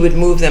 that he would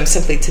move them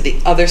simply to the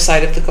other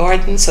side of the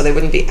garden, so they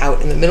wouldn't be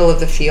out in the middle of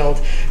the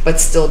field, but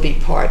still be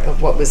part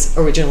of what was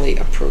originally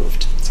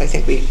approved. So I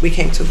think we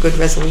came to a good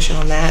resolution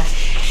on that.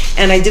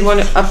 And I did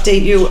want to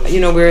update you, you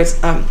know, we're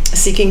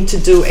seeking to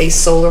do a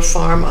solar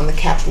farm on the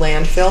capped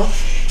landfill,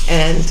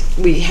 and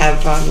we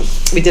have,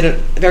 we did a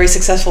very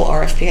successful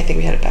RFP. I think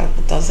we had about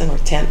a dozen or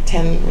 10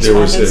 respondents. There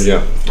was,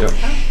 yeah.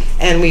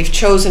 And we've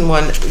chosen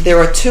one. There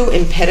are two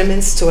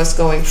impediments to us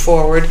going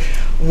forward.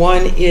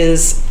 One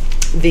is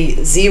the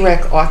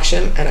ZREC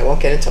auction, and I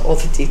won't get into all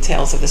the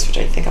details of this, which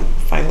I think I'm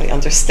finally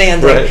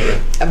understanding. Right.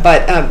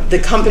 But the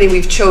company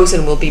we've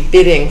chosen will be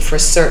bidding for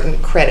certain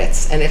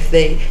credits, and if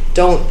they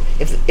don't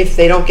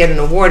get an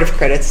award of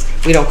credits,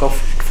 we don't go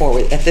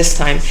forward at this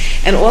time.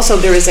 And also,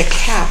 there is a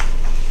cap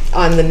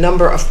on the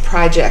number of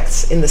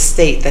projects in the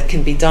state that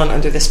can be done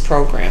under this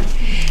program.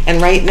 And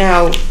right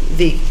now,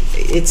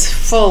 it's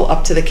full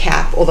up to the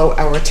cap, although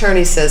our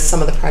attorney says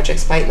some of the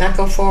projects might not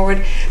go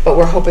forward, but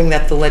we're hoping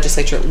that the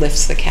legislature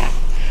lifts the cap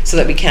so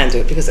that we can do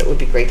it, because it would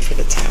be great for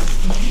the town.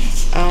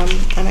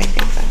 And I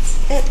think that's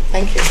it.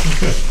 Thank you.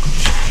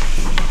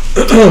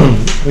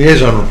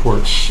 Liaison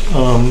reports.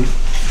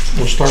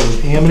 We'll start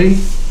with Amity.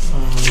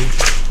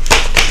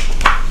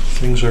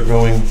 Things are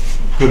going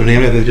good at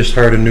Amity. They just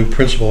hired a new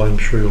principal. I'm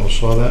sure you all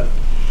saw that.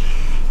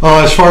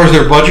 As far as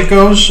their budget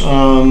goes,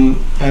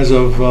 as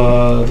of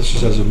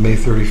May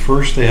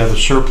 31st, they have a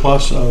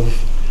surplus of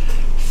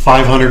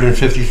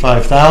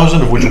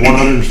 $555,000, of which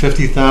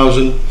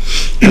 $150,000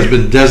 has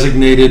been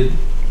designated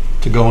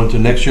to go into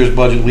next year's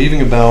budget,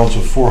 leaving a balance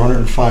of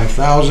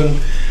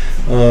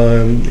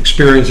 $405,000.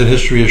 Experience and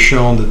history has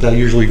shown that that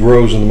usually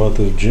grows in the month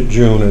of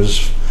June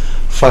as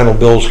final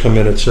bills come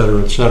in, et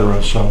cetera, et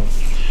cetera. So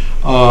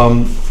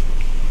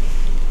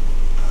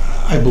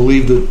I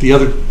believe that the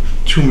other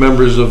two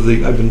members of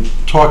I've been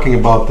talking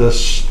about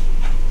this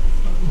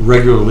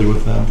regularly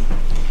with them.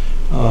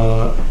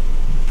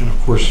 And of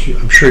course,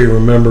 I'm sure you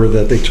remember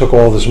that they took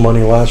all this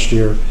money last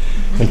year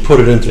and put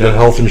it into the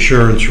health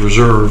insurance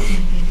reserve.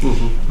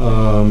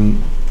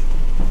 And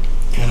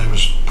I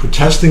was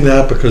protesting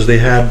that because they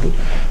had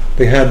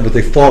what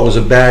they thought was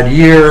a bad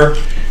year,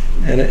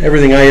 and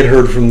everything I had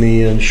heard from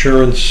the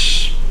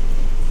insurance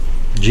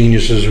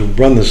geniuses who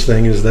run this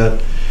thing is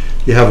that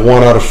you have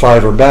 1 out of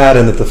 5 are bad,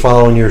 and that the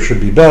following year should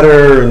be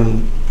better.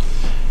 And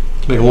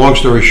to make a long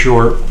story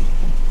short,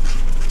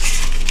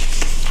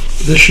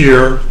 this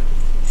year,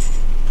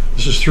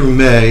 this is through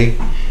May,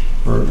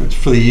 or it's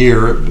for the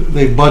year,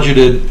 they've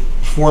budgeted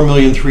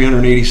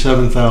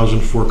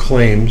 $4,387,000 for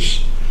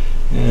claims,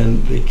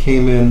 and they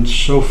came in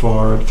so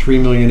far at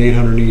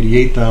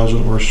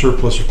 $3,888,000, or a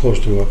surplus of close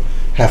to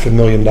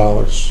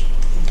 $500,000,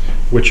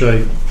 which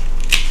I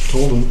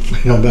told them,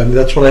 I mean,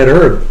 that's what I had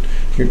heard.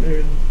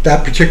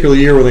 That particular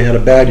year when they had a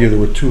bad year, there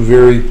were 2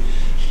 very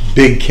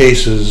big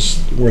cases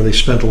where they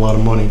spent a lot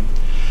of money.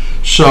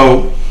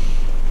 So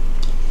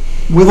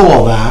with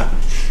all that,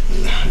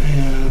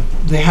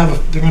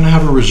 they're going to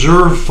have a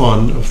reserve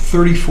fund of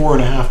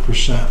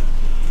 34.5%,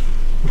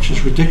 which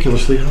is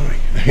ridiculously high.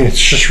 I mean,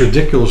 it's just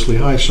ridiculously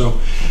high.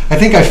 So I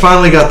think I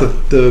finally got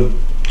the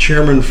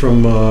chairman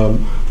from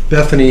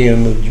Bethany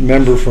and the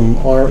member from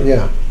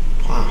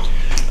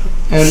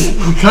And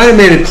we kind of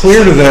made it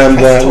clear to them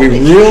that we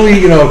really,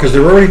 because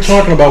they're already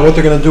talking about what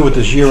they're going to do with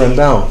this year-end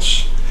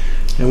balance.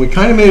 And we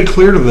kind of made it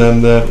clear to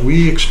them that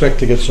we expect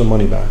to get some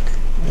money back.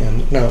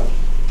 And now,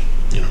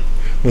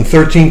 when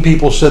 13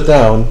 people sit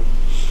down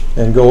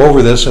and go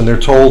over this, and they're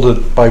told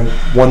that by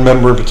one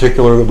member in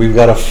particular that we've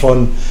got to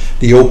fund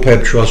the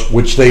OPEB trust,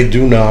 which they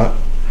do not,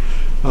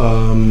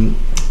 and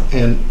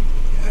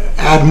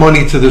add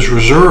money to this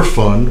reserve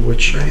fund,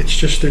 which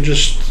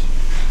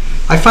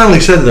I finally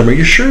said to them, are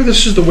you sure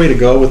this is the way to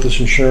go with this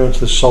insurance,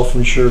 this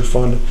self-insured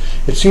fund?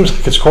 It seems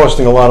like it's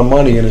costing a lot of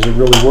money, and is it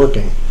really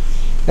working?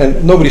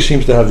 And nobody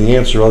seems to have the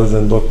answer other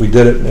than, look, we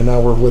did it, and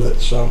now we're with it.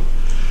 So,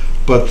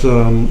 but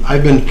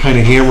I've been kind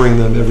of hammering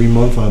them every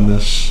month on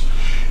this.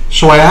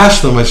 So I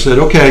asked them, I said,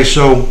 okay,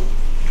 so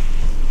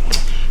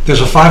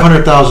there's a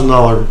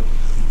 $500,000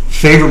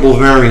 favorable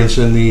variance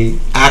in the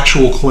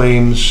actual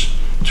claims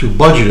to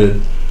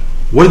budgeted.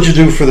 What did you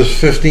do for the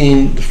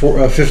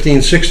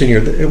 15, 16 year?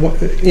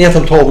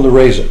 Anthem told them to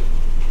raise it.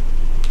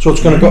 So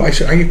it's going to go. I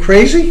said, "Are you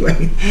crazy?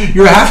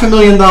 You're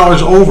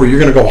 $500,000 over. You're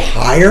going to go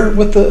higher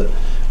with the."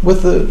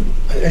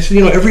 I said,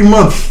 every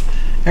month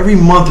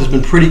has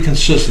been pretty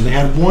consistent. They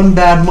had one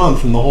bad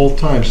month in the whole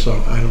time. So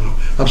I don't know.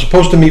 I'm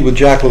supposed to meet with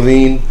Jack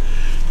Levine,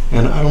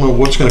 and I don't know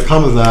what's going to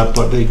come of that.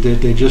 But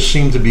they just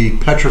seem to be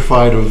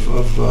petrified of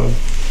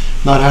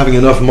not having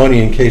enough money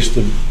in case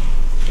the.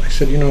 I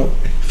said,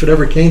 if it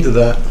ever came to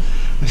that.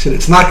 I said,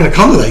 it's not going to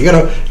come to that. You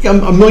got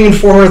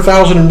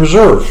 $1,400,000 in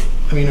reserve.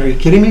 I mean, are you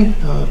kidding me?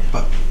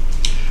 But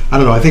I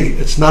don't know. I think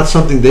it's not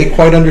something they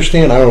quite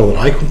understand. I don't know that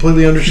I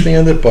completely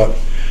understand it, but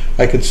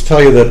I could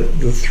tell you that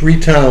the 3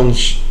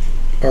 towns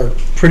are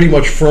pretty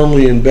much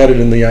firmly embedded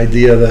in the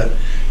idea that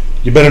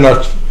you better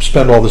not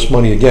spend all this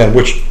money again,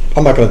 which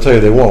I'm not going to tell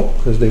you they won't,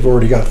 because they've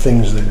already got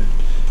things they're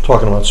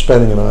talking about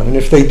spending it on. And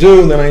if they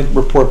do, then I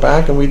report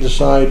back and we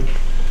decide,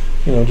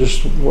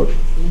 just what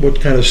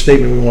kind of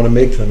statement we want to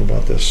make to them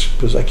about this,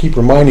 because I keep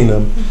reminding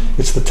them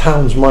it's the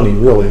town's money,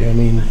 really. I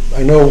mean,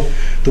 I know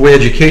the way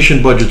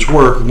education budgets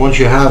work. Once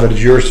you have it,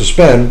 it's yours to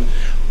spend.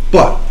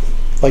 But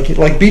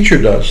like Beecher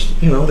does,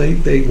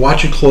 they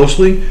watch it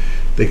closely.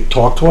 They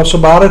talk to us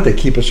about it. They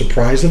keep us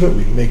apprised of it.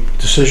 We make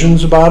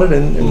decisions about it,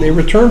 and they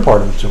return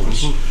part of it to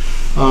us.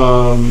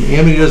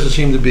 Amity doesn't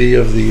seem to be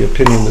of the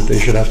opinion that they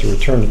should have to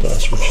return it to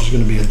us, which is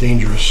going to be a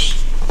dangerous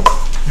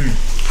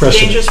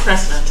precedent. Dangerous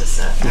precedent to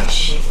set. Yes.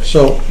 Absolutely.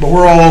 So, but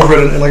we're all over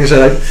it, and like I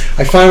said,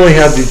 I finally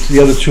had the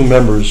other 2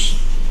 members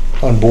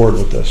on board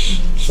with this.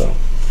 So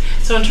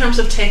in terms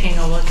of taking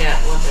a look at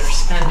what they're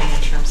spending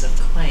in terms of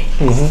claims,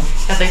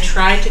 have they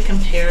tried to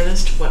compare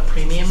this to what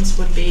premiums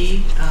would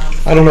be?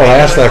 I don't know. I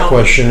asked that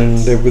question, and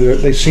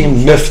they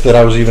seemed miffed that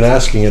I was even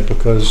asking it,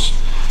 because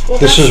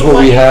this is what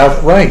we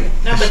have. Right.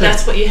 No, but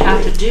that's what you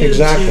have to do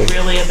Exactly. to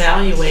really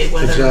evaluate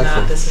whether or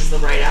not this is the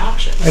right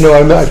option. I know.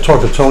 I've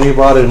talked to Tony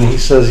about it, and he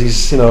says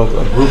he's, a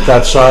group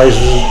that size.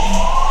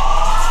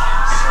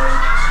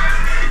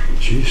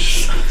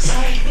 Jeez.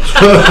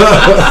 A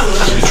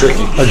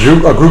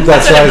group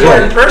that size,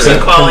 important person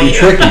calling can be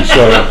tricky.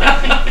 So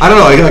I don't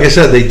know. Like I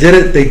said, they did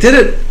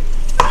it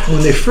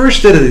when they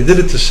first did it. They did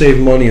it to save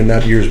money in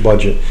that year's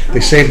budget.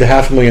 They saved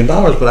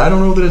 $500,000, but I don't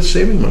know that it's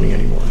saving money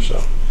anymore.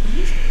 So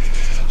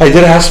I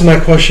did ask them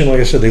that question. Like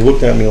I said, they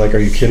looked at me like, "Are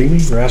you kidding me?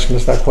 You're asking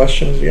us that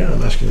question?" I said, "Yeah,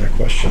 I'm asking that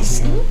question."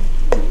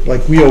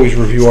 Like we always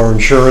review our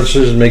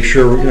insurances and make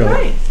sure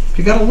Right.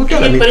 You got to look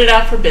at And it. you put it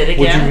out for bid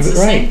again, it's the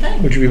same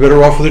thing. Would you be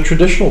better off with a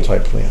traditional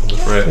type plan? With,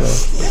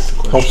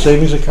 health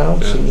savings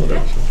accounts and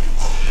whatever.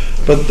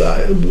 But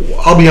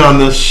I'll be on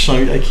this.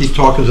 I keep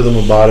talking to them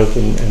about it,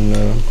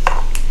 and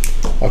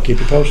I'll keep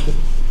you posted.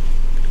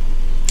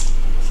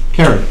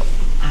 Karen.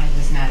 I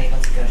was not able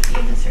to go to the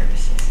Human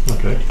Services.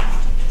 Okay.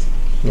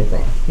 No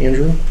problem.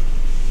 Andrew?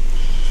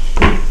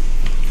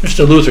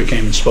 Mr. Luther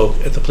came and spoke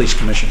at the police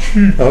commission.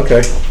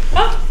 Okay.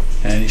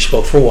 And he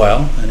spoke for a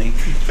while, and he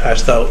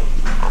passed out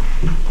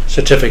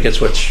certificates,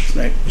 which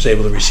I was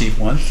able to receive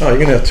one. Oh, you're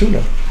going to have 2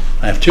 now.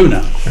 I have 2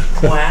 now.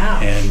 Wow.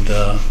 And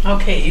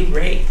Okay, you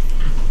rate.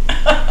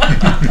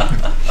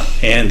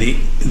 and the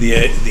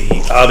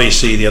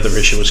obviously the other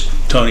issue was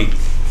Tony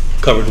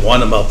covered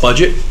one about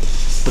budget,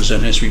 was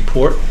in his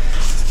report,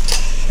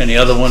 and the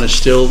other one is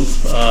still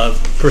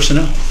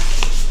personnel.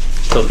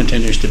 Still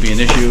continues to be an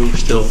issue,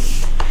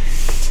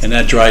 and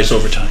that drives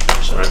overtime.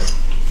 So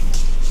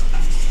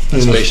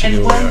that's basically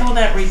And where we when are. will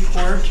that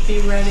report be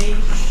ready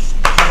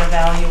that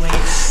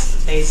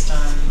evaluates based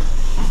on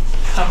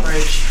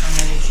coverage,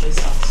 how many police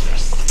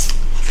officers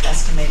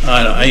estimated?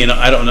 I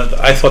don't know.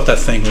 I thought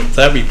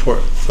that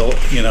report,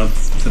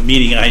 the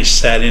meeting I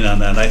sat in on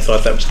that, and I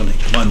thought that was going to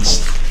take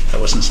months. That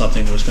wasn't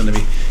something that was going to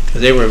be,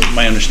 because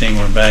my understanding,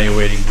 were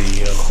evaluating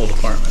the whole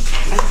department.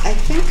 I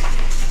think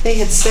they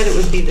had said it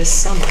would be this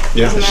summer.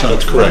 Yeah, Isn't that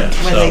that's correct.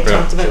 When they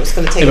talked about it was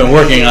going to take. They've been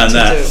working about a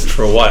on year that to do.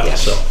 for a while,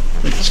 Yes. so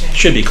it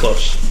should be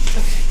close.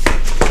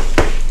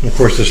 And of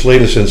course, this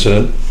latest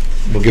incident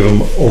will give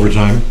them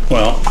overtime.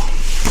 Well,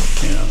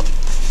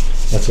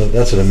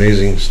 That's an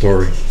amazing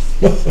story.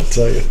 I'll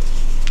tell you.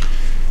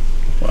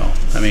 well,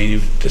 I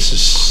mean,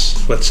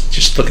 let's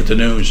just look at the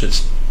news.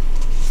 It's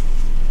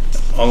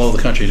all over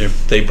the country.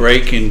 They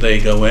break and they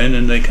go in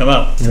and they come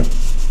out. Yep.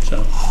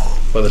 So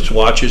whether it's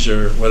watches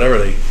or whatever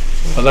they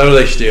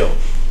steal.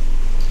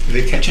 Did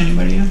they catch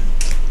anybody yet?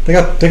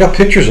 They got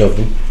pictures of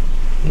them.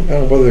 I don't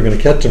know whether they're going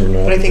to catch them or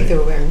not. But I think they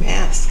were wearing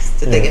masks.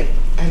 Did they Yeah. get?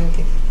 I don't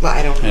think. Well,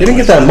 I don't. They didn't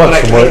get that much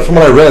from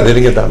what I read. They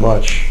didn't get that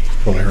much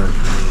from what I heard.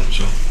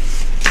 So,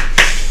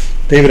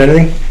 David,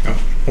 anything? No.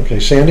 Okay,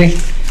 Sandy.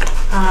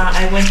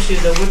 I went to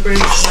the Woodbridge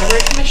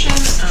Library Commission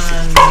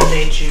on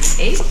Monday, June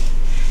 8th,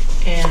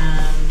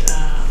 and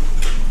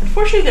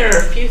unfortunately there are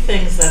a few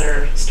things that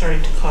are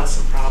starting to cause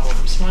some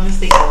problems. One is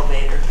the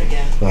elevator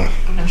again.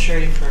 I'm sure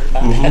you've heard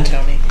about that,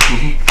 Tony.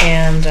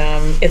 And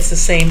it's the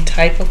same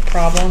type of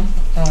problem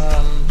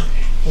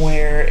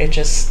where it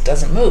just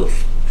doesn't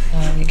move.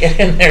 You get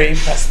in there, you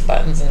press the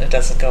buttons, and it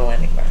doesn't go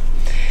anywhere.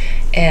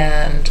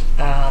 And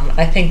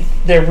I think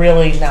they're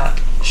really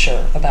not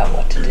sure about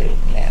what to do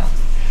now.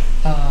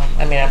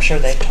 I mean, I'm sure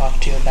they've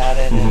talked to you about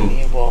it, and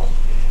you will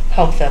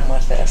help them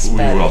with this, We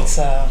but will. it's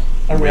a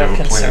We real have a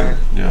concern.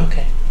 plan, yeah.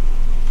 Okay.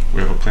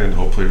 We have a plan to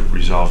hopefully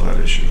resolve that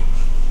issue,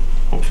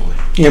 hopefully.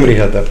 Amity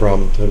had that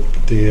problem.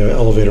 The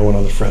elevator went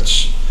on the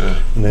frets, Yeah.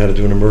 and they had to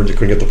do an emergency.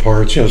 Couldn't get the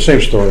parts. You know,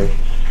 same story.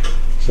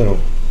 So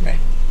Right.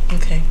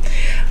 Okay.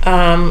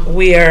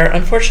 We are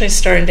unfortunately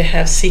starting to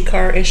have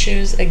CCAR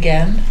issues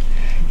again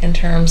in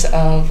terms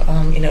of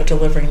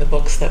delivering the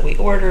books that we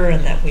order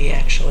and that we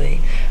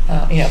actually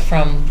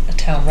from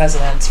town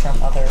residents,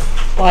 from other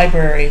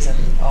libraries,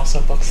 and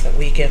also books that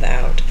we give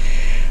out.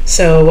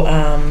 So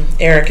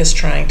Eric is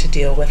trying to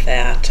deal with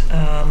that.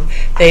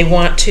 They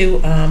want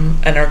to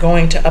and are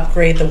going to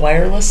upgrade the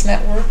wireless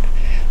network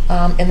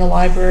in the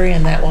library,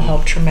 and that will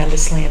help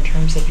tremendously in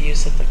terms of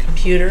use of the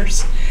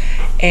computers.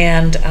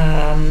 And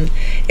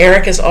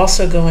Eric is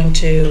also going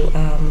to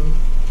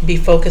be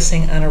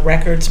focusing on a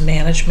records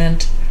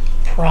management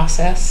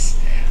process,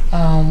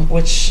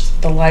 which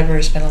the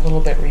library's been a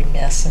little bit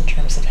remiss in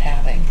terms of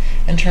having,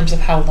 in terms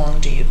of how long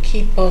do you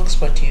keep books,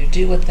 what do you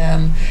do with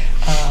them,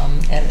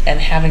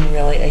 and having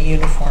really a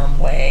uniform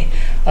way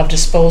of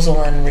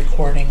disposal and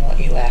recording what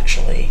you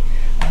actually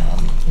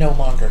no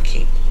longer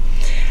keep.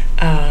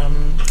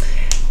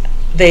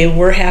 They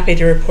were happy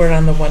to report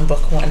on the One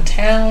Book, One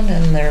Town,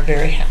 and they're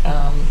very,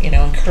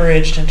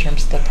 encouraged in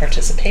terms of the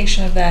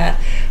participation of that.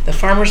 The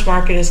farmers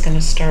market is going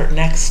to start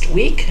next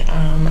week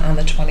on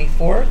the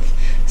 24th,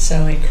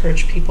 so I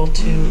encourage people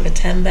to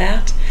attend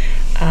that.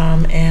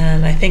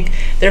 And I think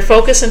their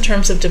focus in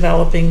terms of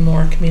developing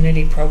more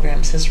community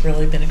programs has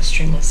really been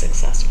extremely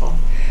successful.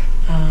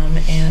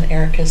 And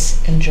Eric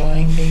is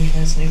enjoying being in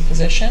his new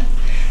position,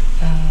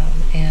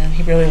 and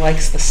he really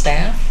likes the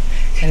staff.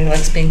 And he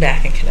likes being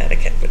back in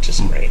Connecticut, which is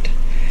great.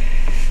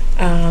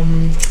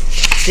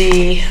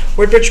 The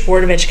Woodbridge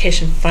Board of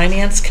Education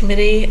Finance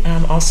Committee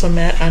also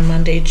met on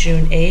Monday,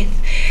 June 8th,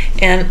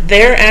 and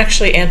they're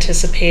actually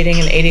anticipating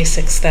an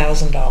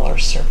 $86,000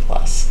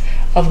 surplus,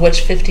 of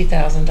which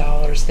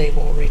 $50,000 they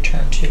will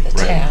return to the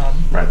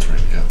town. Right,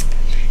 yeah.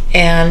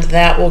 And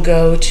that will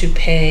go to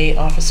pay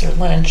Officer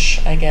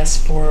Lynch, I guess,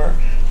 for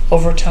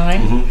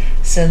overtime,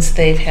 since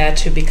they've had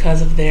to,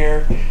 because of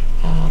their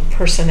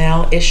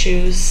personnel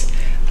issues,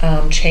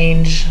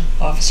 change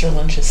Officer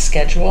Lynch's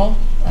schedule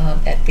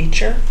at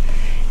Beecher,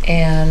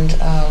 and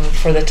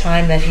for the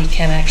time that he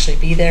can actually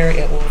be there,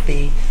 it will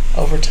be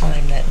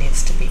overtime that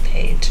needs to be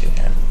paid to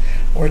him,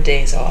 or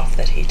days off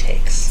that he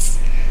takes.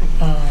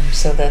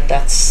 So that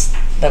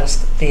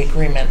was the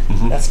agreement.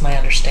 That's my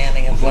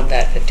understanding of what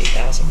that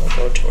 $50,000 will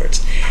go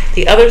towards.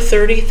 The other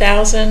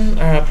 $30,000,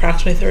 or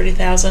approximately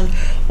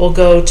 $30,000, will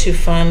go to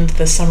fund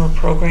the summer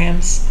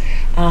programs.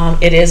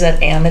 It is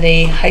at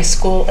Amity High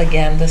School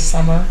again this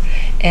summer,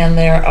 and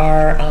there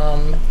are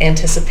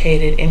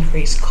anticipated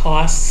increased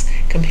costs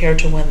compared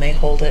to when they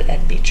hold it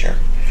at Beecher.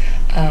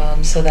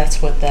 So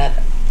that's what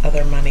that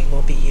other money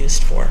will be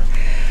used for.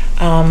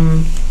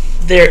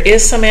 There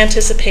is some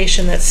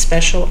anticipation that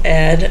special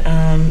ed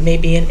may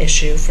be an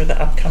issue for the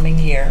upcoming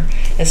year.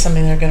 It's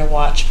something they're going to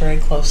watch very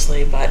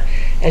closely, but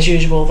as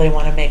usual, they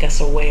want to make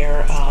us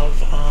aware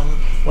of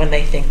when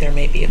they think there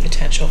may be a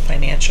potential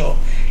financial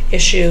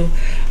issue.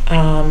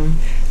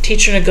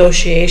 Teacher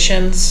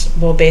negotiations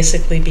will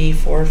basically be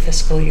for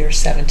fiscal year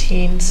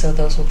 17, so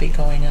those will be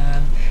going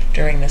on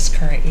during this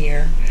current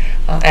year.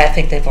 I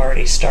think they've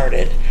already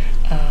started,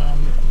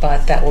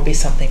 but that will be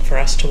something for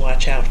us to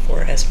watch out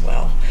for as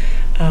well.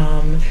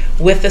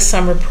 With the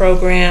summer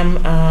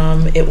program,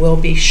 it will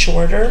be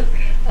shorter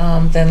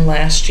than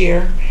last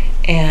year,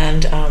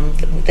 and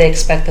they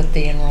expect that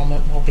the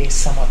enrollment will be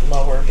somewhat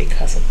lower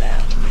because of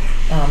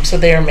that. So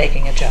they are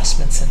making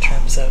adjustments in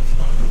terms of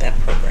that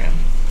program.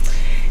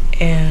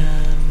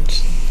 And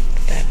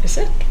that is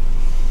it.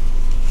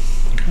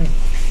 Okay.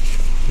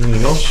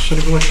 Anything else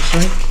anybody like to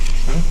say?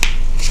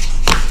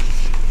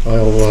 No?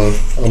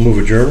 I'll move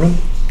adjournment.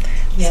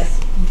 Yes.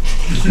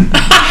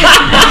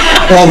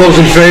 All those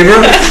in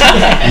favor?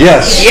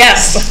 Yes.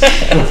 Yes.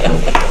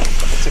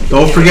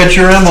 Don't forget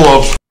your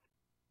envelope.